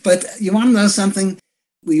 but you want to know something?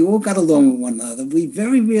 We all got along with one another. We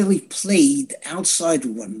very rarely played outside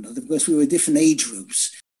with one another because we were different age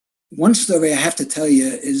groups. One story I have to tell you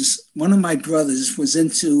is one of my brothers was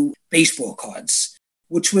into baseball cards,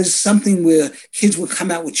 which was something where kids would come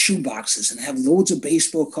out with shoe boxes and have loads of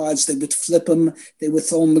baseball cards. They would flip them. They would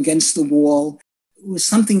throw them against the wall. It was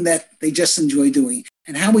something that they just enjoyed doing.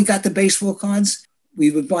 And how we got the baseball cards,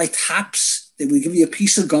 we would buy tops. They would give you a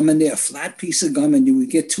piece of gum in there, a flat piece of gum, and you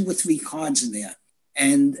would get 2 or 3 cards in there.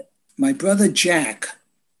 And my brother Jack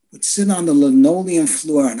would sit on the linoleum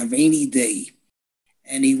floor on a rainy day,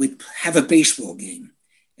 and he would have a baseball game.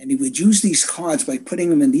 And he would use these cards by putting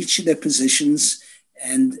them in each of their positions.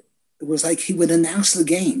 And it was like he would announce the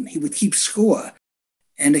game. He would keep score.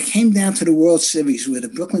 And it came down to the World Series where the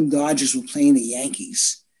Brooklyn Dodgers were playing the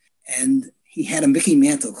Yankees. And he had a Mickey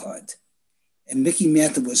Mantle card. And Mickey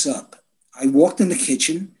Mantle was up. I walked in the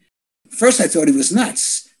kitchen. First, I thought he was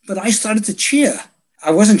nuts, but I started to cheer.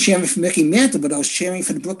 I wasn't cheering for Mickey Mantle, but I was cheering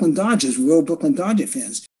for the Brooklyn Dodgers. We were all Brooklyn Dodger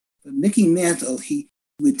fans. But Mickey Mantle, he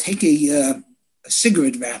would take a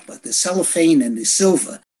cigarette wrapper, the cellophane and the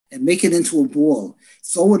silver, and make it into a ball,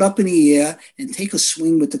 throw it up in the air, and take a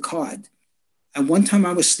swing with the card. At one time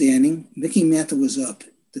I was standing, Mickey Mantle was up.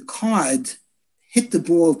 The card hit the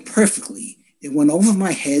ball perfectly. It went over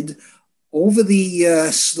my head, over the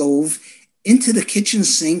stove, into the kitchen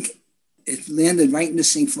sink. It landed right in the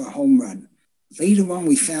sink for a home run. Later on,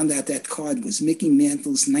 we found out that card was Mickey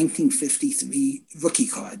Mantle's 1953 rookie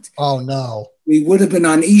card. Oh, no. We would have been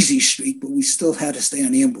on Easy Street, but we still had to stay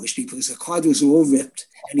on Ambush Street because the card was all ripped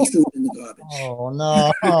and he threw it in the garbage. Oh,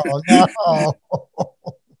 no. Oh,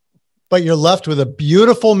 no. But you're left with a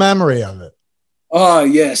beautiful memory of it. Oh,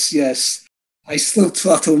 yes, yes. I still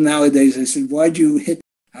talk to him nowadays. I said, why'd you hit?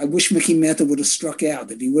 I wish Mickey Mantle would have struck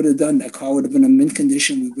out. If he would have done that, car would have been in mint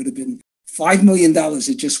condition. We would have been $5 million.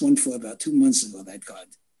 It just went for about 2 months ago, that card.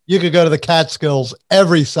 You could go to the Catskills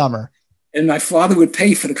every summer. And my father would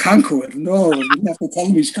pay for the Concorde. No, we didn't have to tell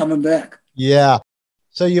him he's coming back. Yeah.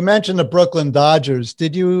 So you mentioned the Brooklyn Dodgers.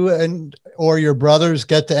 Did you or your brothers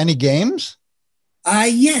get to any games?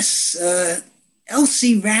 Yes.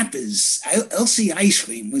 LC wrappers, LC ice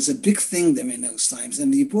cream was a big thing during those times.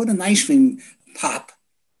 And you bought an ice cream pop,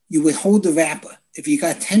 you would hold the wrapper. If you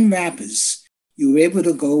got 10 wrappers, you were able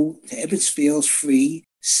to go to Ebbets Field free,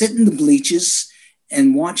 sit in the bleachers,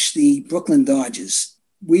 and watch the Brooklyn Dodgers.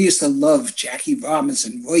 We used to love Jackie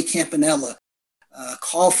Robinson, Roy Campanella,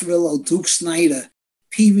 Carl Furillo, Duke Snyder,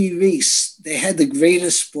 Pee Wee Reese. They had the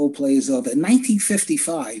greatest ball players of it. In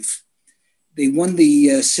 1955, they won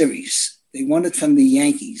the series. They won it from the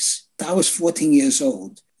Yankees. I was 14 years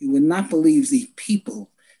old. You would not believe the people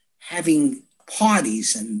having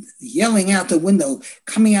parties and yelling out the window,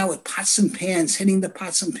 coming out with pots and pans, hitting the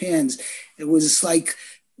pots and pans. It was like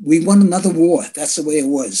we won another war. That's the way it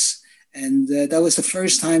was. And that was the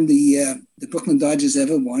first time the Brooklyn Dodgers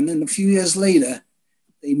ever won. And a few years later,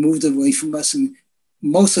 they moved away from us. And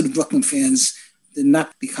most of the Brooklyn fans did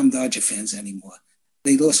not become Dodger fans anymore.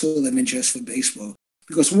 They lost all their interest for baseball.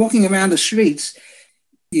 Because walking around the streets,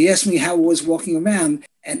 you asked me how it was walking around.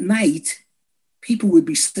 At night, people would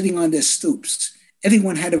be sitting on their stoops.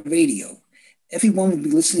 Everyone had a radio. Everyone would be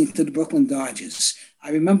listening to the Brooklyn Dodgers. I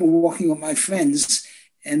remember walking with my friends,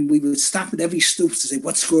 and we would stop at every stoop to say,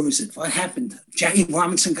 what score is it? What happened? Jackie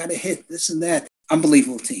Robinson got a hit, this and that.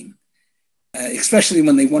 Unbelievable team, especially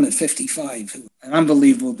when they won at 55. An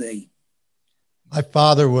unbelievable day. My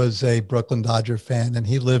father was a Brooklyn Dodger fan, and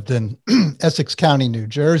he lived in Essex County, New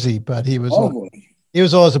Jersey, but he was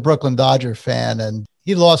always a Brooklyn Dodger fan, and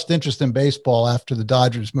he lost interest in baseball after the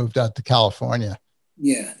Dodgers moved out to California.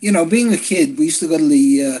 Yeah. You know, being a kid, we used to go to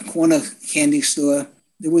the corner candy store.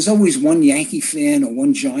 There was always one Yankee fan or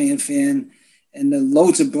one Giant fan, and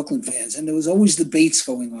loads of Brooklyn fans. And there was always debates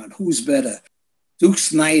going on. Who's better, Duke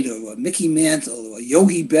Snyder or Mickey Mantle or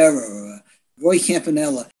Yogi Berra or Roy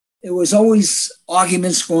Campanella? There was always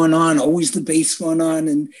arguments going on, always debates going on.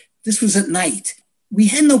 And this was at night. We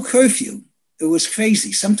had no curfew. It was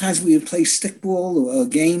crazy. Sometimes we would play stickball or a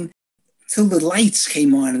game till the lights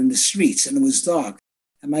came on in the streets and it was dark.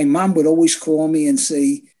 And my mom would always call me and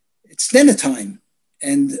say, it's dinner time.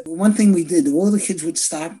 And one thing we did, all the kids would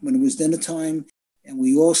stop when it was dinner time, and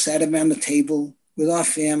we all sat around the table with our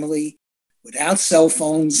family, without cell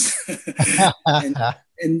phones.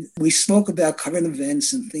 and we spoke about current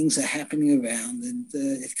events and things that are happening around. And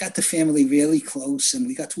it got the family really close, and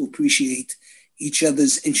we got to appreciate each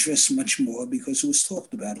other's interests much more because it was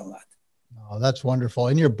talked about a lot. Oh, that's wonderful.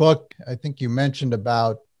 In your book, I think you mentioned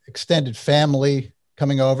about extended family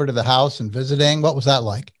coming over to the house and visiting. What was that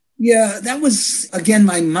like? Yeah, that was, again,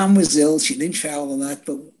 my mom was ill. She didn't travel a lot,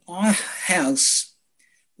 but our house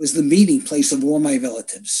was the meeting place of all my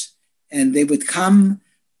relatives. And they would come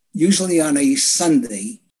usually on a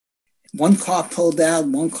Sunday. One car pulled out,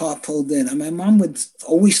 one car pulled in. And my mom would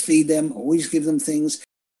always feed them, always give them things.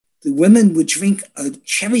 The women would drink a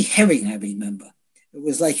cherry herring, I remember. It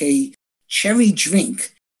was like a cherry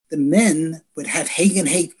drink. The men would have Hagen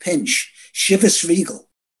Hake Pinch, Chivas Regal.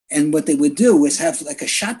 And what they would do is have like a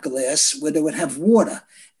shot glass where they would have water.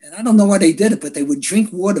 And I don't know why they did it, but they would drink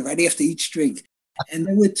water right after each drink. And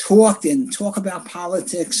they would talk about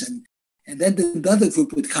politics. And then the other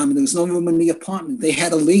group would come, and there was no room in the apartment. They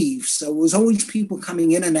had to leave. So it was always people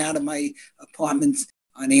coming in and out of my apartment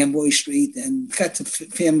on Amboy Street, and got the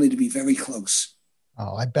family to be very close.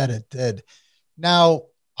 Oh, I bet it did. Now,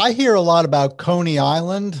 I hear a lot about Coney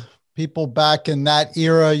Island. People back in that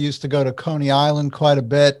era used to go to Coney Island quite a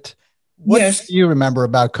bit. What Yes. do you remember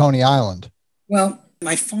about Coney Island? Well,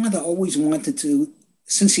 my father always wanted to,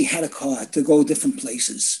 since he had a car, to go different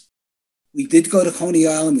places. We did go to Coney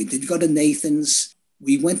Island. We did go to Nathan's.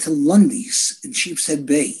 We went to Lundy's in Sheepshead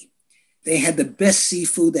Bay. They had the best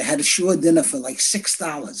seafood. They had a shore dinner for like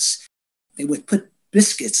 $6. They would put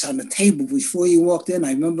biscuits on the table before you walked in.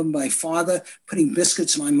 I remember my father putting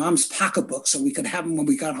biscuits in my mom's pocketbook so we could have them when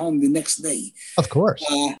we got home the next day. Of course.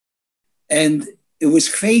 And it was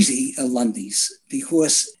crazy at Lundy's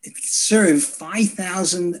because it served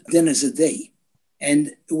 5,000 dinners a day. And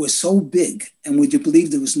it was so big. And would you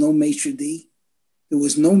believe there was no maitre d'? There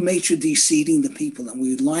was no maitre d' seating the people. And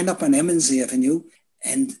we would line up on Emmons Avenue.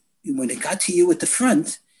 And when it got to you at the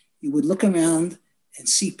front, you would look around and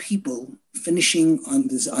see people finishing on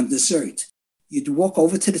dessert. You'd walk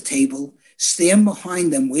over to the table, stand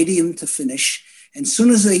behind them, waiting for them to finish. And as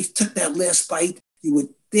soon as they took that last bite, you would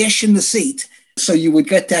dash in the seat so you would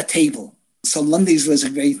get that table. So Lundy's was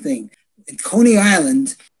a great thing. In Coney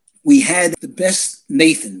Island, we had the best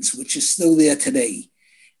Nathan's, which is still there today.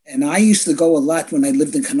 And I used to go a lot when I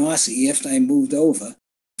lived in Canarsie after I moved over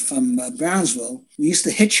from Brownsville. We used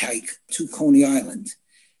to hitchhike to Coney Island.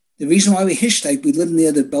 The reason why we hitchhiked, we lived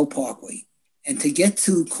near the Bell Parkway. And to get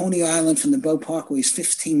to Coney Island from the Bell Parkway is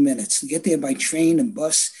 15 minutes. To get there by train and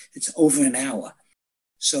bus, it's over an hour.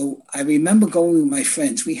 So I remember going with my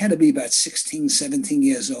friends. We had to be about 16, 17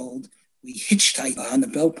 years old. We hitchhiked on the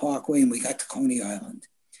Bell Parkway and we got to Coney Island.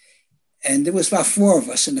 And there was about 4 of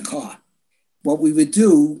us in the car. What we would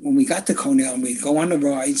do when we got to Coney Island, we'd go on the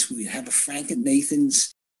rides. We'd have a Frank at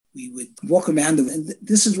Nathan's. We would walk around, and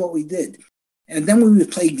this is what we did. And then we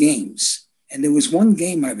would play games. And there was one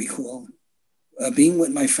game I recall, being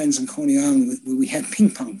with my friends in Coney Island, where we had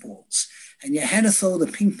ping pong balls. And you had to throw the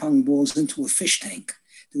ping pong balls into a fish tank.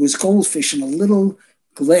 There was goldfish in a little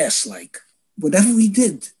glass, like. Whatever we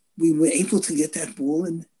did, we were able to get that ball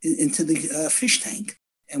into the fish tank.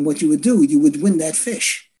 And what you would do, you would win that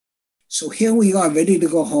fish. So here we are ready to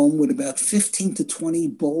go home with about 15 to 20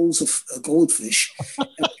 bowls of goldfish. And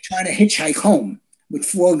we're trying to hitchhike home with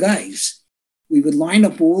 4 guys. We would line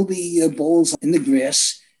up all the bowls in the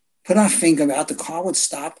grass, put our finger out, the car would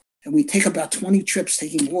stop, and we'd take about 20 trips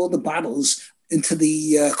taking all the bottles into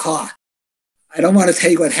the car. I don't want to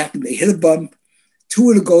tell you what happened. They hit a bump.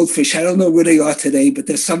 2 of the goldfish, I don't know where they are today, but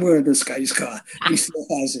they're somewhere in this guy's car. He still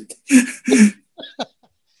has it.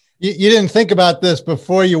 You didn't think about this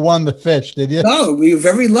before you won the fish, did you? No, we were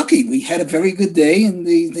very lucky. We had a very good day, and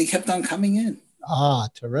they kept on coming in. Ah,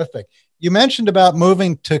 terrific. You mentioned about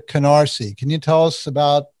moving to Canarsie. Can you tell us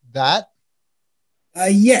about that?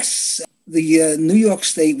 Yes. The New York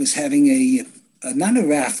State was having not a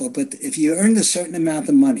raffle, but if you earned a certain amount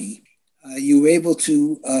of money, you were able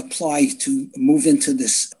to apply to move into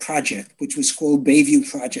this project, which was called Bayview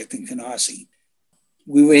Project in Canarsie.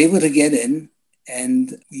 We were able to get in.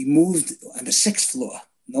 And we moved on the 6th floor.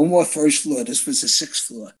 No more 1st floor. This was the 6th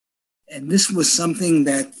floor. And this was something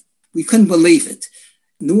that we couldn't believe it.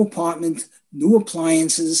 New apartment, new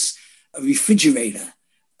appliances, a refrigerator,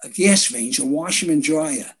 a gas range, a washer and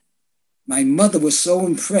dryer. My mother was so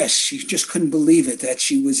impressed. She just couldn't believe it that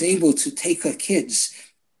she was able to take her kids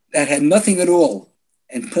that had nothing at all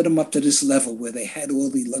and put them up to this level where they had all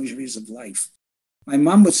the luxuries of life. My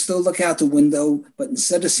mom would still look out the window, but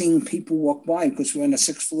instead of seeing people walk by, because we're on the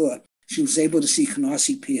 6th floor, she was able to see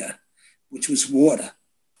Canarsie Pier, which was water.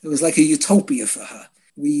 It was like a utopia for her.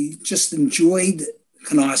 We just enjoyed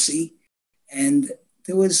Canarsie, and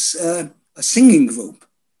there was a singing group.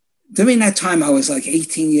 During that time, I was like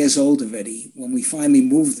 18 years old already when we finally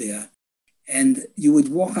moved there. And you would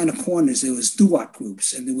walk on the corners, there was doo-wop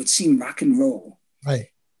groups, and they would sing rock and roll. Right.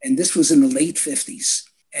 And this was in the late 50s.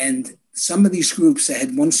 And some of these groups that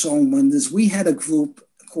had one song wonders, we had a group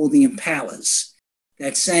called the Impalas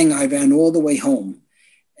that sang I Ran All the Way Home.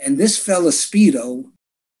 And this fella, Speedo,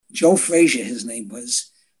 Joe Frazier, his name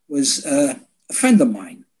was a friend of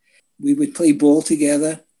mine. We would play ball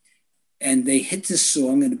together, and they hit this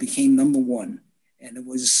song, and it became number one. And it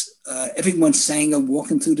was, everyone sang it,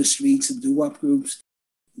 walking through the streets of doo-wop groups.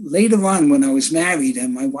 Later on, when I was married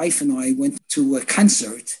and my wife and I went to a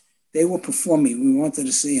concert, they were performing. We wanted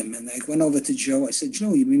to see them. And I went over to Joe. I said,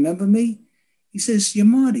 Joe, you remember me? He says, you're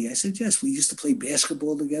Marty. I said, yes, we used to play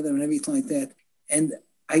basketball together and everything like that. And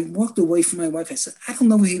I walked away from my wife. I said, I don't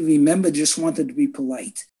know if he remembered, just wanted to be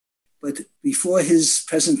polite. But before his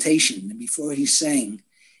presentation and before he sang,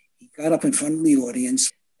 he got up in front of the audience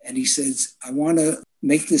and he says, I want to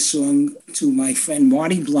make this song to my friend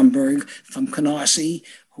Marty Blumberg from Canarsie,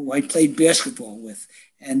 who I played basketball with.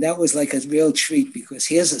 And that was like a real treat because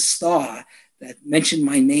here's a star that mentioned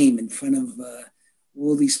my name in front of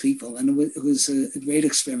all these people. And it was a great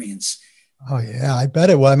experience. Oh, yeah, I bet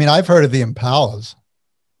it was. I mean, I've heard of the Impalas.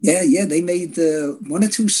 Yeah, they made one or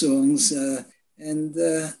two songs, and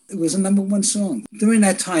it was a number one song. During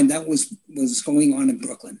that time, that was going on in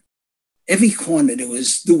Brooklyn. Every corner, there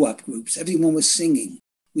was doo-wop groups. Everyone was singing.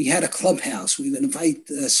 We had a clubhouse. We would invite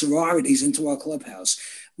sororities into our clubhouse.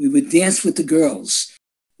 We would dance with the girls.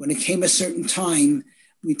 When it came a certain time,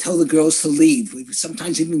 we'd tell the girls to leave. We would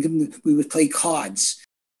sometimes even we would play cards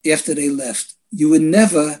after they left. You would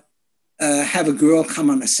never have a girl come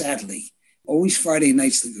on a Saturday. Always Friday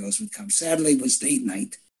nights the girls would come. Saturday was date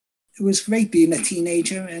night. It was great being a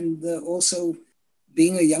teenager and also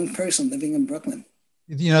being a young person living in Brooklyn.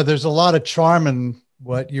 You know, there's a lot of charm in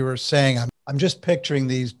what you were saying. I'm just picturing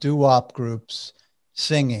these doo-wop groups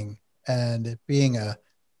singing and it being a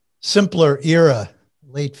simpler era,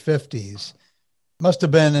 late 50s. Must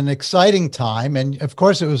have been an exciting time. And of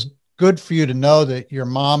course, it was good for you to know that your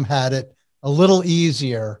mom had it a little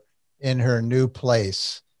easier in her new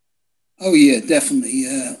place. Oh, yeah, definitely.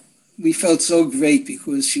 We felt so great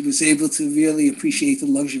because she was able to really appreciate the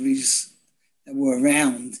luxuries that were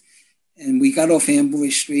around. And we got off Amboy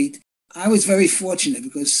Street. I was very fortunate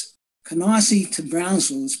because Canarsie to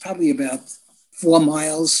Brownsville is probably about 4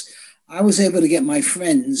 miles. I was able to get my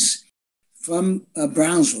friends from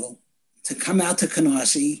Brownsville to come out to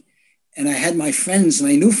Canarsie. And I had my friends,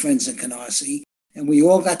 my new friends in Canarsie, and we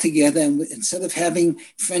all got together. And instead of having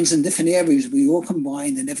friends in different areas, we all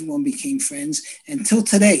combined and everyone became friends. Until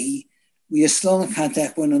today, we are still in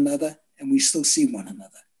contact with one another and we still see one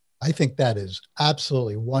another. I think that is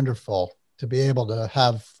absolutely wonderful to be able to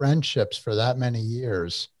have friendships for that many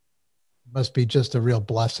years. It must be just a real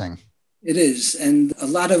blessing. It is. And a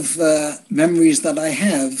lot of memories that I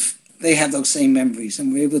have, they have those same memories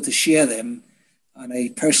and we're able to share them on a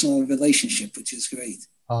personal relationship, which is great.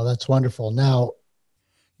 Oh, that's wonderful. Now,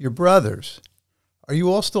 your brothers, are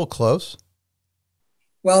you all still close?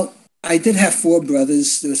 Well, I did have 4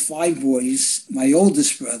 brothers. There was 5 boys. My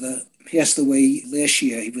oldest brother passed away last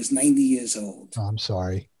year. He was 90 years old. Oh, I'm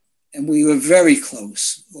sorry. And we were very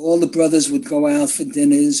close. All the brothers would go out for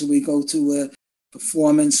dinners. We'd go to a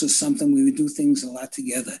performance or something. We would do things a lot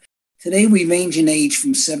together. Today, we range in age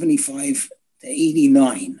from 75 to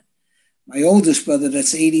 89. My oldest brother,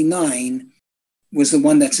 that's 89, was the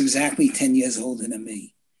one that's exactly 10 years older than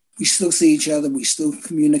me. We still see each other. We still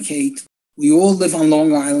communicate. We all live on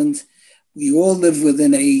Long Island. We all live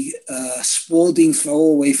within a Spalding throw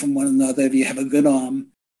away from one another if you have a good arm.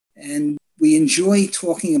 And we enjoy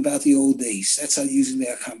talking about the old days. That's how usually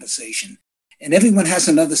our conversation. And everyone has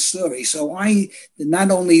another story. So I did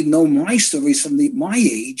not only know my stories from my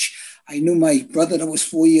age, I knew my brother that was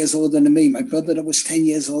 4 years older than me, my brother that was 10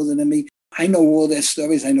 years older than me. I know all their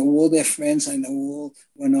stories. I know all their friends. I know all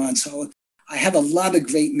went on. So I have a lot of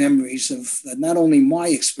great memories of not only my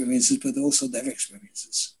experiences, but also their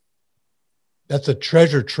experiences. That's a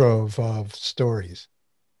treasure trove of stories.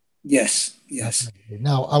 Yes.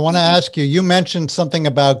 Now, I want to ask you, you mentioned something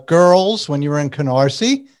about girls when you were in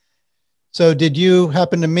Canarsie. So did you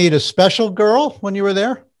happen to meet a special girl when you were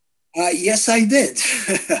there? Yes, I did.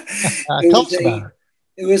 Tell us about her.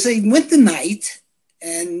 It was a winter night,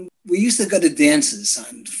 and we used to go to dances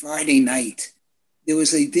on Friday night. There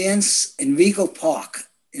was a dance in Regal Park,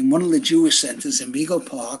 in one of the Jewish centers in Regal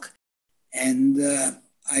Park, and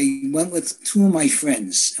I went with 2 of my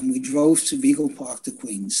friends, and we drove to Regal Park to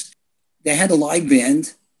Queens. They had a live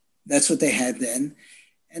band. That's what they had then.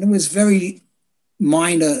 And it was very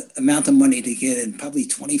minor amount of money to get in, probably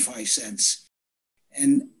 25 cents.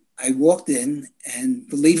 And I walked in, and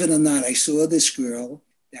believe it or not, I saw this girl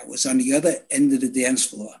that was on the other end of the dance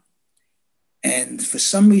floor. And for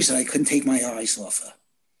some reason, I couldn't take my eyes off her.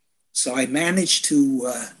 So I managed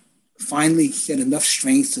to finally get enough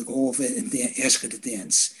strength to go over and ask her to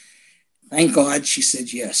dance. Thank God she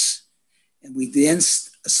said yes. And we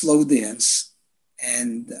danced a slow dance.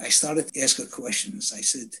 And I started to ask her questions. I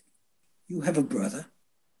said, "You have a brother?"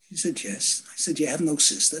 She said, "Yes." I said, "You have no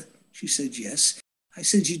sister?" She said, "Yes." I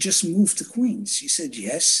said, "You just moved to Queens?" She said,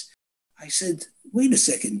 "Yes." I said, "Wait a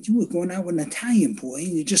second. You were going out with an Italian boy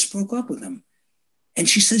and you just broke up with him." And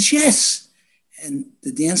she says, "Yes." And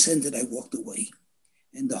the dance ended. I walked away.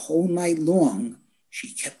 And the whole night long,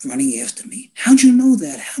 she kept running after me. "How'd you know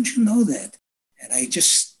that? How'd you know that?" And I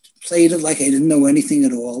just played it like I didn't know anything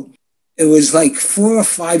at all. It was like 4 or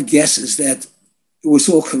 5 guesses that it was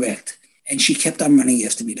all correct. And she kept on running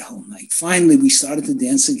after me the whole night. Finally, we started to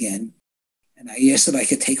dance again. And I asked if I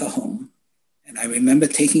could take her home. And I remember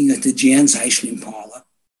taking her to Jan's ice cream parlor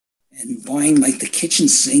and buying like the kitchen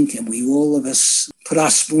sink. And we all of us put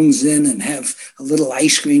our spoons in and have a little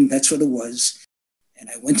ice cream. That's what it was. And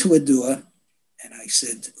I went to her door and I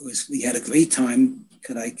said, "We had a great time.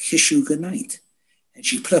 Could I kiss you goodnight?" And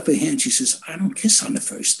she put up her hand. She says, "I don't kiss on the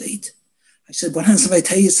first date." I said, "What happens if I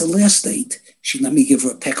tell you it's the last date?" She let me give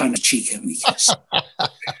her a peck on the cheek and we kissed.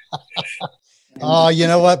 Oh, you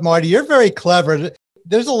know what, Marty? You're very clever.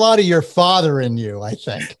 There's a lot of your father in you, I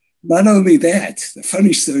think. Not only that, the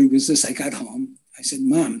funny story was this. I got home. I said,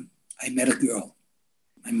 "Mom, I met a girl."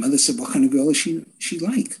 My mother said, "What kind of girl is she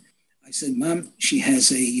like?" I said, "Mom, she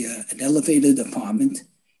has an elevated apartment.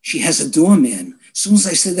 She has a doorman." As soon as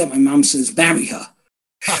I said that, my mom says, "Marry her."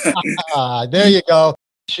 There you go.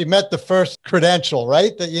 She met the first credential,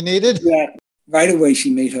 right, that you needed? Yeah. Right away,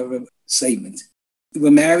 she made her statement.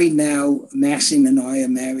 We're married now. Maxine and I are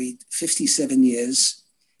married 57 years.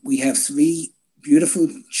 We have 3 beautiful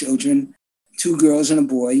children, 2 girls and a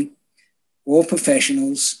boy, all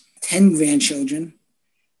professionals, 10 grandchildren.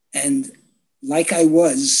 And like I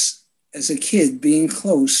was as a kid, being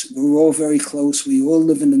close, we're all very close. We all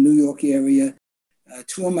live in the New York area.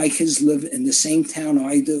 2 of my kids live in the same town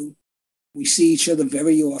I do. We see each other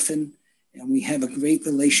very often, and we have a great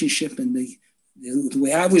relationship. And the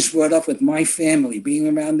way I was brought up with my family, being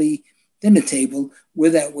around the dinner table,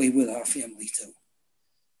 we're that way with our family too.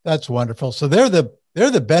 That's wonderful. So they're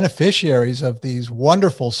the beneficiaries of these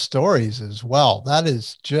wonderful stories as well. That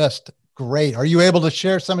is just great. Are you able to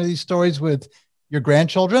share some of these stories with your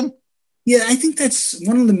grandchildren? Yeah, I think that's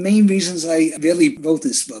one of the main reasons I really wrote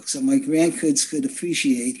this book, so my grandkids could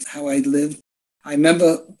appreciate how I lived. I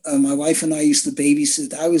remember my wife and I used to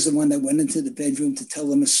babysit. I was the one that went into the bedroom to tell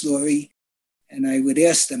them a story. And I would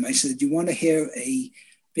ask them, I said, "Do you want to hear a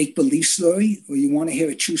make-believe story or you want to hear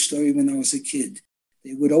a true story when I was a kid?"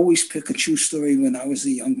 They would always pick a true story when I was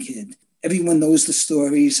a young kid. Everyone knows the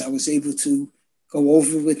stories. I was able to go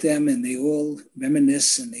over with them and they all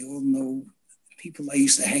reminisce and they all know people I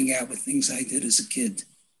used to hang out with, things I did as a kid.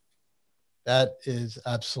 That is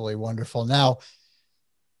absolutely wonderful. Now,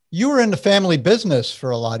 you were in the family business for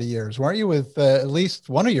a lot of years, weren't you, with at least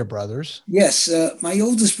one of your brothers? Yes, my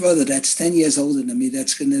oldest brother, that's 10 years older than me,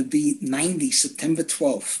 that's going to be 90 September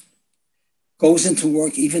 12th, goes into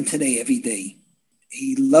work even today, every day.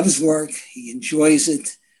 He loves work. He enjoys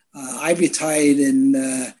it. I retired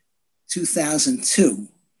in 2002,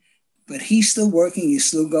 but he's still working. He's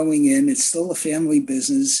still going in. It's still a family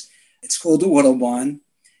business. It's called Autobahn.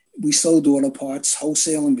 We sold auto parts,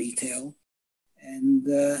 wholesale and retail. And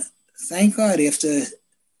thank God, after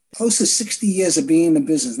close to 60 years of being in the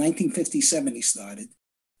business, 1957 he started,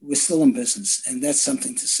 we're still in business. And that's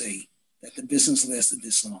something to say, that the business lasted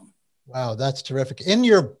this long. Wow, that's terrific. In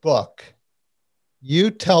your book,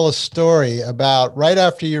 you tell a story about right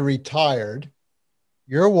after you retired,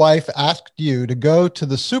 your wife asked you to go to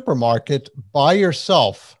the supermarket by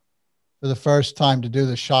yourself for the first time to do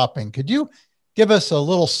the shopping. Could you give us a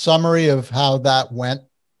little summary of how that went?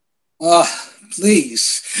 Oh,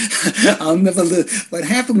 please. I'll never live. What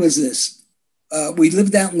happened was this. We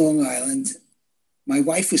lived out in Long Island. My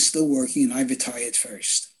wife was still working and I retired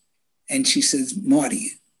first. And she says,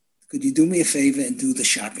 "Marty, could you do me a favor and do the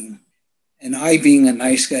shopping?" And I, being a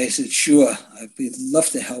nice guy, said, "Sure, I'd love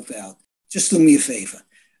to help out. Just do me a favor.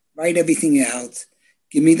 Write everything out.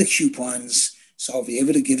 Give me the coupons so I'll be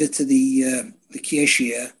able to give it to the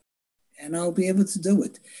cashier and I'll be able to do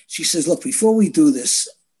it." She says, "Look, before we do this,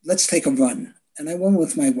 let's take a run." And I went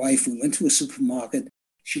with my wife. We went to a supermarket.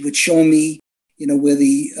 She would show me, where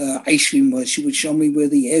the ice cream was. She would show me where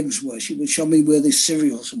the eggs were. She would show me where the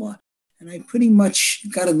cereals were. And I pretty much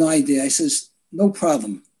got an idea. I says, "No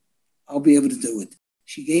problem. I'll be able to do it."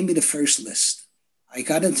 She gave me the first list. I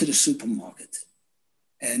got into the supermarket,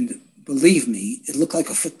 and believe me, it looked like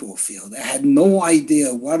a football field. I had no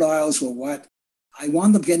idea what aisles were what. I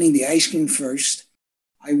wound up getting the ice cream first.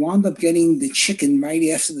 I wound up getting the chicken right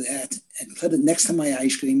after that and put it next to my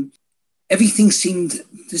ice cream. Everything seemed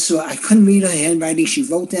this way. I couldn't read her handwriting. She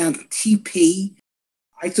wrote down TP.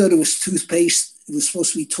 I thought it was toothpaste. It was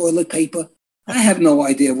supposed to be toilet paper. I have no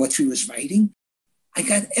idea what she was writing. I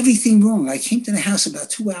got everything wrong. I came to the house about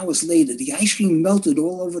 2 hours later. The ice cream melted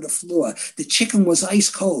all over the floor. The chicken was ice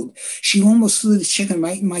cold. She almost threw the chicken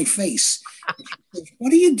right in my face. Said,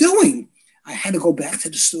 "What are you doing?" I had to go back to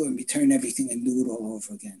the store and return everything and do it all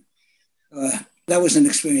over again. That was an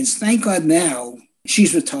experience. Thank God now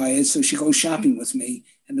she's retired, so she goes shopping with me,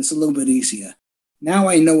 and it's a little bit easier. Now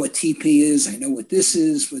I know what TP is. I know what this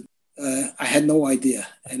is, but I had no idea.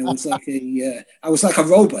 And it was like I was like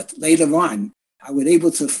a robot later on. I was able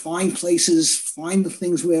to find places, find the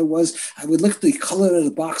things where it was. I would look at the color of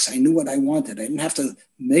the box. I knew what I wanted. I didn't have to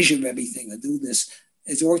measure everything or do this.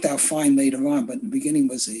 It worked out fine later on, but in the beginning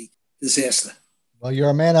was a disaster. Well, you're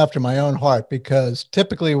a man after my own heart, because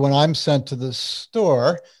typically when I'm sent to the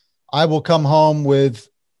store, I will come home with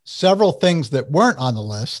several things that weren't on the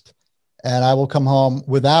list, and I will come home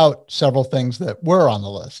without several things that were on the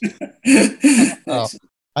list.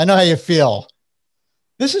 I know how you feel.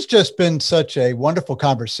 This has just been such a wonderful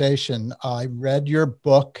conversation. I read your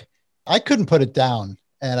book. I couldn't put it down,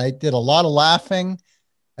 and I did a lot of laughing.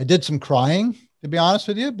 I did some crying, to be honest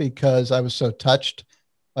with you, because I was so touched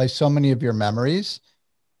by so many of your memories.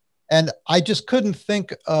 And I just couldn't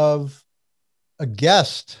think of a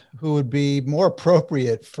guest who would be more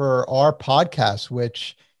appropriate for our podcast,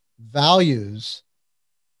 which values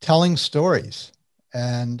telling stories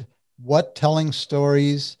and what telling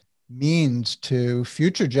stories means to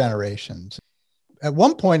future generations. At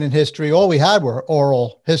one point in history, all we had were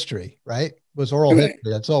oral history, right? It was oral history.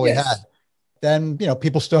 That's all we had. Then,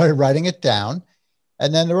 people started writing it down.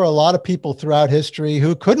 And then there were a lot of people throughout history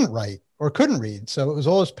who couldn't write or couldn't read. So it was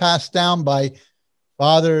always passed down by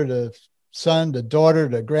father to son to daughter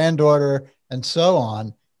to granddaughter and so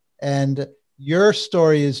on. And your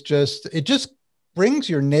story is it just brings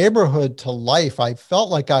your neighborhood to life. I felt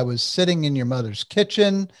like I was sitting in your mother's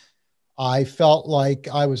kitchen. I felt like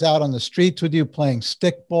I was out on the streets with you playing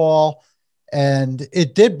stickball. And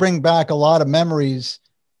it did bring back a lot of memories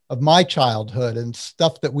of my childhood and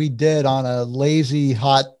stuff that we did on a lazy,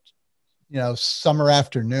 hot, summer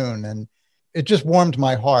afternoon. And it just warmed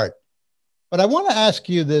my heart. But I want to ask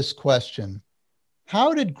you this question.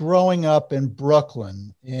 How did growing up in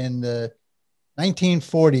Brooklyn in the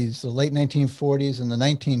 1940s, the late 1940s and the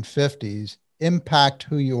 1950s, impact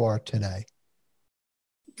who you are today?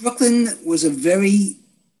 Brooklyn was a very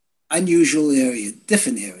unusual area,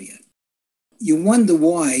 different area. You wonder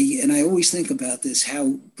why, and I always think about this,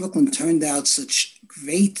 how Brooklyn turned out such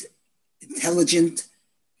great, intelligent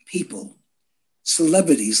people,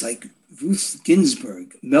 celebrities like Ruth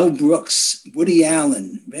Ginsburg, Mel Brooks, Woody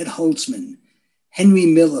Allen, Red Holtzman, Henry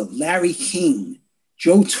Miller, Larry King,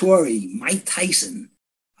 Joe Torre, Mike Tyson.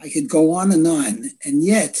 I could go on. And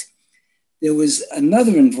yet there was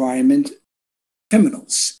another environment,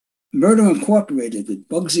 criminals. Murder Incorporated with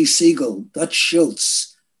Bugsy Siegel, Dutch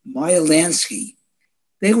Schultz, Meyer Lansky.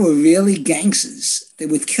 They were really gangsters. They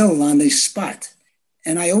would kill on the spot.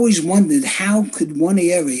 And I always wondered, how could one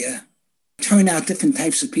area turn out different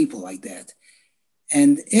types of people like that?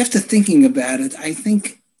 And after thinking about it, I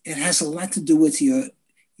think it has a lot to do with your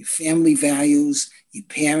family values, your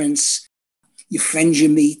parents, your friends you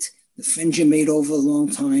meet, the friends you made over a long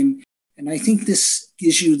time. And I think this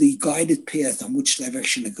gives you the guided path on which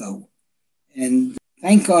direction to go. And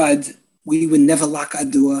thank God we would never lock our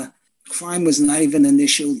door. Crime was not even an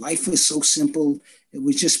issue. Life was so simple. It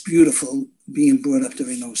was just beautiful being brought up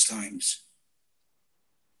during those times.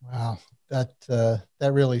 Wow. That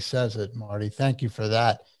really says it, Marty. Thank you for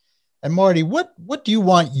that. And Marty, what do you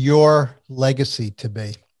want your legacy to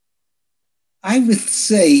be? I would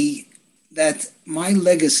say that my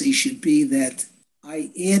legacy should be that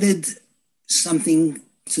I added something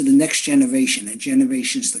to the next generation and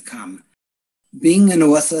generations to come. Being an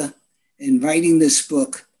author and writing this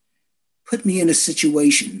book put me in a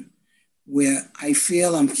situation where I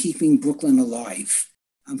feel I'm keeping Brooklyn alive.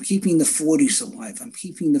 I'm keeping the 40s alive. I'm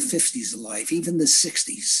keeping the 50s alive, even the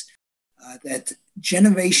 60s. That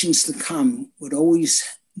generations to come would always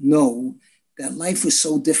know that life was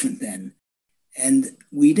so different then. And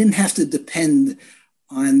we didn't have to depend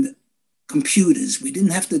on computers. We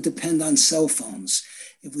didn't have to depend on cell phones.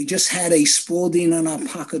 If we just had a Spalding in our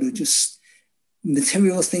pocket, or just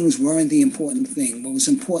material things weren't the important thing. What was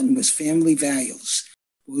important was family values.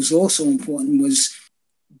 what was also important was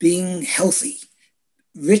being healthy.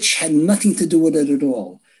 Rich had nothing to do with it at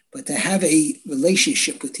all, but to have a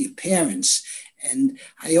relationship with your parents. And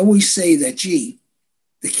I always say that, gee,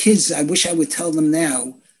 the kids, I wish I would tell them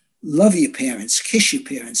now, love your parents, kiss your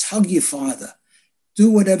parents, hug your father, do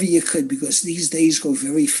whatever you could, because these days go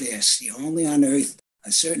very fast. You're only on earth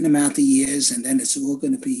a certain amount of years, and then it's all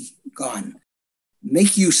going to be gone.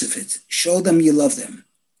 Make use of it. Show them you love them.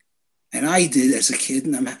 And I did as a kid,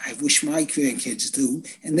 and I wish my grandkids do,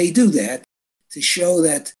 and they do that, to show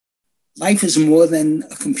that life is more than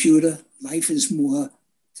a computer. Life is more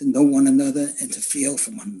to know one another and to feel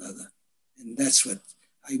for one another. And that's what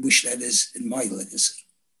I wish that is in my legacy.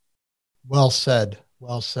 Well said.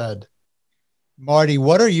 Well said. Marty,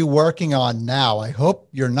 what are you working on now? I hope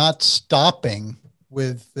you're not stopping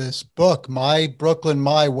with this book, My Brooklyn,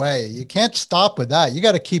 My Way. You can't stop with that. You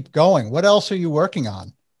got to keep going. What else are you working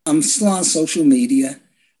on? I'm still on social media.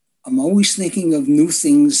 I'm always thinking of new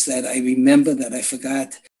things that I remember that I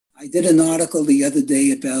forgot. I did an article the other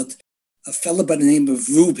day about a fellow by the name of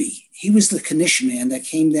Ruby. He was the Knish man that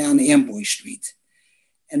came down Amboy Street.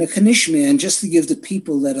 And a Knish man, just to give the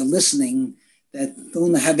people that are listening that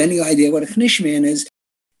don't have any idea what a Knish man is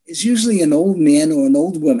usually an old man or an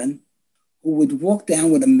old woman who would walk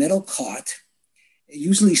down with a metal cart. It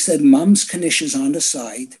usually said Mom's Knishes on the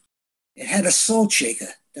side. It had a salt shaker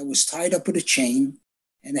that was tied up with a chain,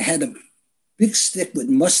 and it had a big stick with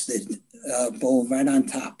mustard bowl right on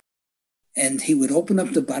top. And he would open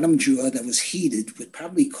up the bottom drawer that was heated with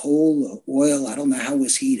probably coal or oil. I don't know how it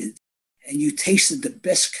was heated. And you tasted the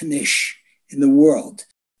best Knish in the world.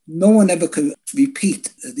 No one ever could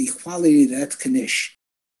repeat the quality of that Knish.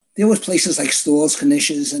 There was places like Stall's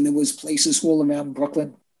Knishes, and there was places all around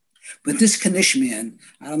Brooklyn. But this Knish man,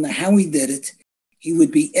 I don't know how he did it. He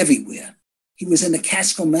would be everywhere. He was in the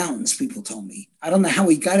Catskill Mountains, people told me. I don't know how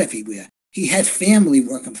he got everywhere. He had family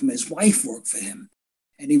working for him. His wife worked for him.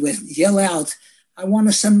 And he would yell out, I want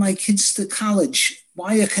to send my kids to college.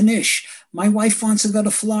 Buy a Knish. My wife wants to go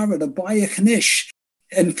to Florida. Buy a Knish.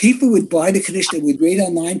 And people would buy the Knish. They would wait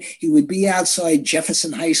online. He would be outside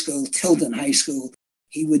Jefferson High School, Tilden High School.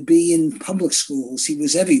 He would be in public schools. He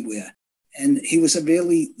was everywhere. And he was a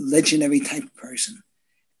really legendary type of person.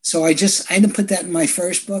 So I didn't put that in my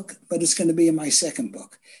first book, but it's going to be in my second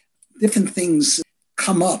book. Different things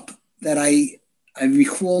come up that I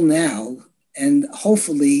recall now, and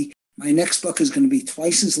hopefully my next book is going to be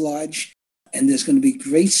twice as large, and there's going to be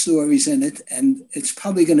great stories in it, and it's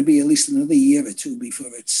probably going to be at least another year or two before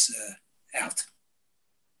it's out.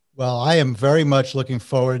 Well, I am very much looking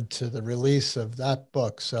forward to the release of that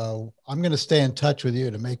book, so I'm going to stay in touch with you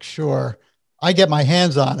to make sure I get my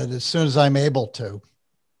hands on it as soon as I'm able to.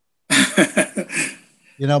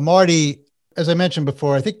 You know, Marty, as I mentioned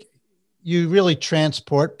before, I think you really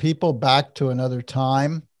transport people back to another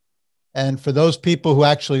time. And for those people who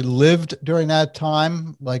actually lived during that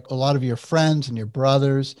time, like a lot of your friends and your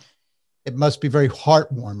brothers, it must be very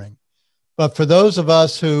heartwarming. But for those of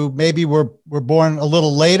us who maybe were born a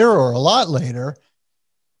little later or a lot later,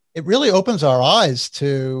 it really opens our eyes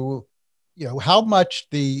to, you know, how much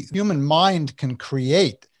the human mind can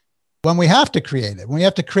create when we have to create it, when we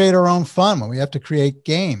have to create our own fun, when we have to create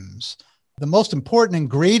games. The most important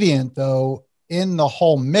ingredient, though, in the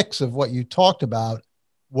whole mix of what you talked about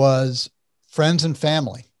was friends and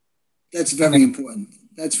family. That's very important.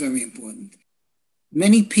 That's very important.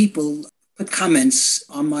 Many people put comments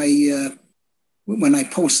on my, when I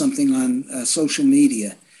post something on social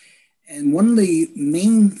media. And one of the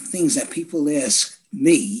main things that people ask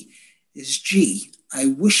me is, gee, I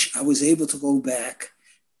wish I was able to go back,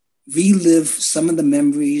 relive some of the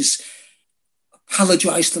memories,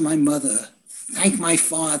 apologize to my mother, thank my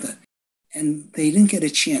father. And they didn't get a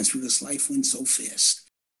chance because life went so fast.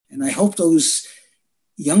 And I hope those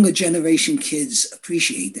younger generation kids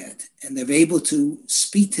appreciate that. And they're able to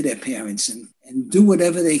speak to their parents and do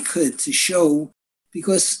whatever they could to show,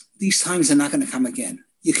 because these times are not going to come again.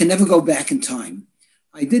 You can never go back in time.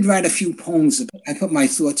 I did write a few poems. I put my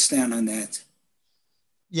thoughts down on that.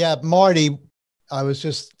 Yeah, Marty, I was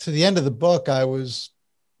just to the end of the book, I was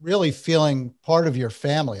really feeling part of your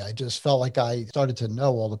family. I just felt like I started to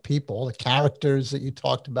know all the people, all the characters that you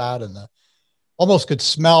talked about, and almost could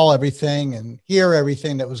smell everything and hear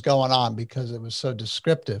everything that was going on because it was so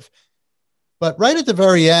descriptive. But right at the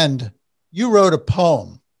very end, you wrote a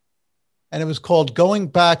poem, and it was called Going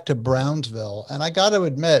Back to Brownsville. And I got to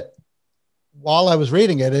admit, while I was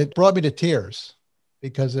reading it, it brought me to tears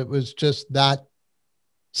because it was just that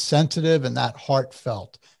sensitive and that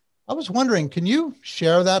heartfelt. I was wondering, can you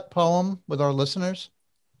share that poem with our listeners?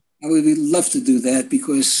 I would love to do that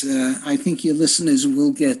because I think your listeners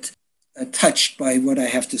will get touched by what I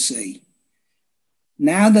have to say.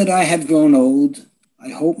 Now that I have grown old, I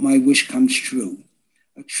hope my wish comes true.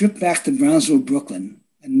 A trip back to Brownsville, Brooklyn,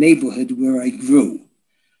 a neighborhood where I grew.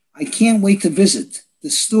 I can't wait to visit the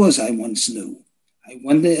stores I once knew. I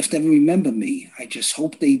wonder if they remember me. I just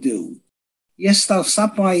hope they do. Yes, I'll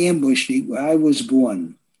stop by Ambush Street where I was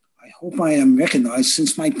born. I hope I am recognized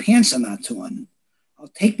since my pants are not torn. I'll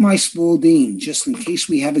take my Spalding just in case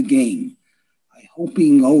we have a game. I hope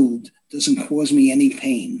being old doesn't cause me any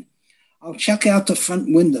pain. I'll check out the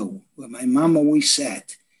front window where my mom always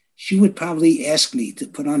sat. She would probably ask me to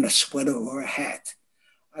put on a sweater or a hat.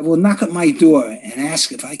 I will knock at my door and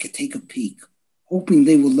ask if I could take a peek, hoping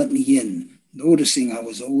they will let me in, noticing I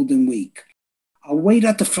was old and weak. I'll wait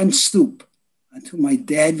at the front stoop until my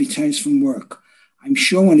dad returns from work. I'm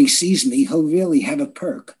sure when he sees me, he'll really have a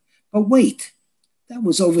perk. But wait, that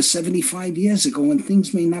was over 75 years ago and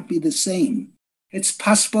things may not be the same. It's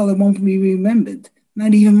possible it won't be remembered,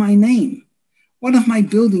 not even my name. What if my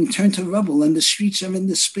building turned to rubble and the streets are in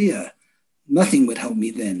despair? Nothing would help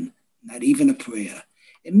me then, not even a prayer.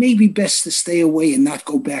 It may be best to stay away and not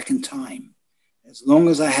go back in time. As long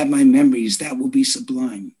as I have my memories, that will be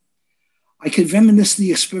sublime. I could reminisce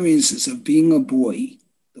the experiences of being a boy.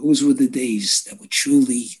 Those were the days that were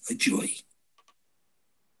truly a joy.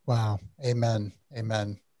 Wow. Amen.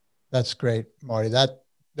 Amen. That's great, Marty. That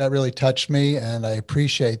really touched me, and I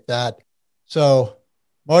appreciate that. So,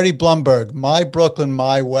 Marty Blumberg, My Brooklyn,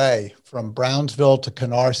 My Way, from Brownsville to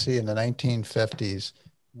Canarsie in the 1950s.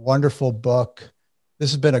 Wonderful book.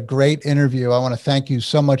 This has been a great interview. I want to thank you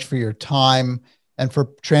so much for your time and for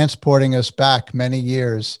transporting us back many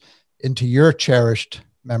years into your cherished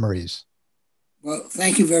memories. Well,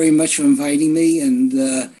 thank you very much for inviting me, and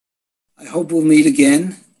I hope we'll meet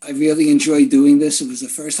again. I really enjoyed doing this. It was the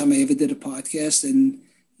first time I ever did a podcast, and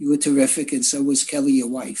you were terrific, and so was Kelly, your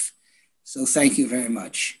wife. So thank you very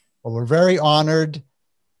much. Well, we're very honored.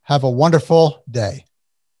 Have a wonderful day.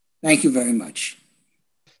 Thank you very much.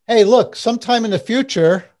 Hey, look, sometime in the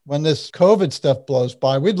future, when this COVID stuff blows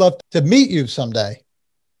by, we'd love to meet you someday.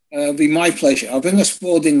 It'll be my pleasure. I'll bring a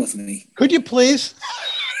Spalding with me. Could you please?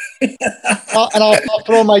 I'll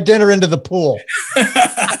throw my dinner into the pool.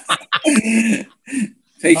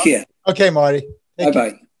 Take care. Okay, Marty.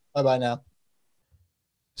 Bye-bye. Bye-bye now.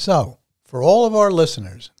 So, for all of our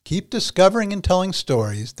listeners, keep discovering and telling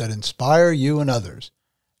stories that inspire you and others.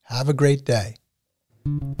 Have a great day.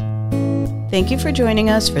 Thank you for joining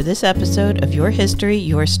us for this episode of Your History,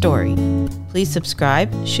 Your Story. Please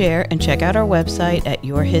subscribe, share, and check out our website at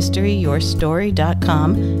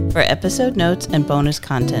yourhistoryyourstory.com for episode notes and bonus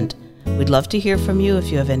content. We'd love to hear from you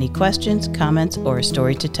if you have any questions, comments, or a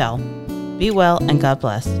story to tell. Be well and God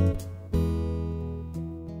bless.